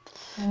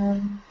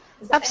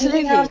 Is there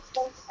anything else absolutely.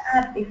 you want to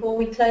add before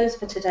we close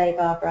for today,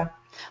 Barbara?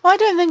 Well, I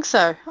don't think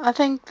so. I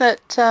think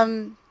that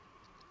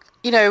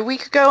you know, we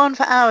could go on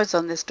for hours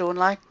on this, Dawn,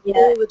 like Yeah,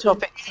 all the it's a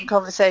topics and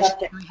conversations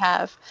subject, we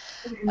have.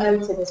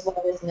 emotive as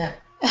well, isn't it?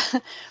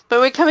 But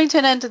we're coming to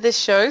an end of this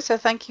show, so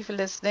thank you for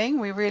listening.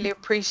 We really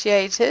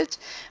appreciate it.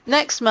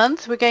 Next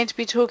month, we're going to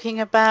be talking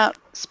about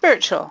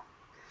spiritual.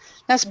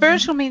 Now, Mm-hmm.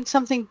 spiritual means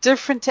something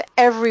different to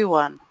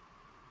everyone,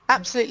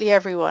 absolutely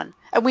everyone,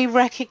 and we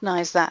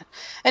recognize that.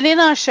 And in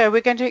our show,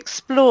 we're going to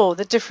explore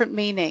the different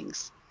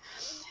meanings.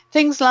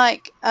 Things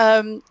like,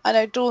 I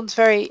know Dawn's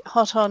very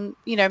hot on,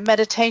 you know,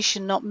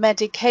 meditation, not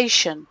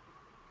medication.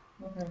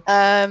 Mm-hmm.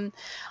 Um,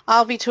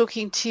 I'll be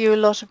talking to you a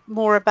lot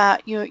more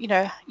about your, you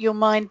know, your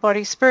mind,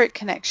 body, spirit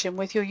connection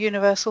with your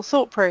universal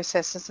thought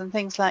processes and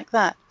things like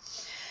that.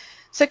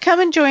 So come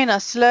and join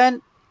us,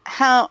 learn.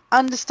 how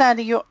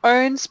understanding your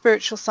own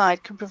spiritual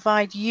side can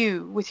provide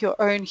you with your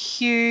own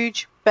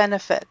huge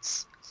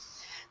benefits.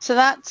 So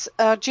that's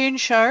our June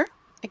show.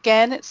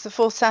 Again, it's the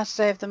fourth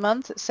Saturday of the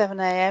month at 7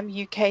 a.m.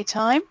 UK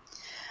time,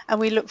 and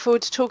we look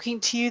forward to talking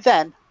to you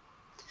then.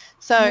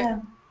 So Yeah.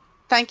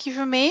 thank you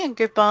from me and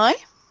goodbye.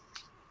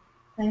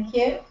 Thank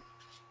you.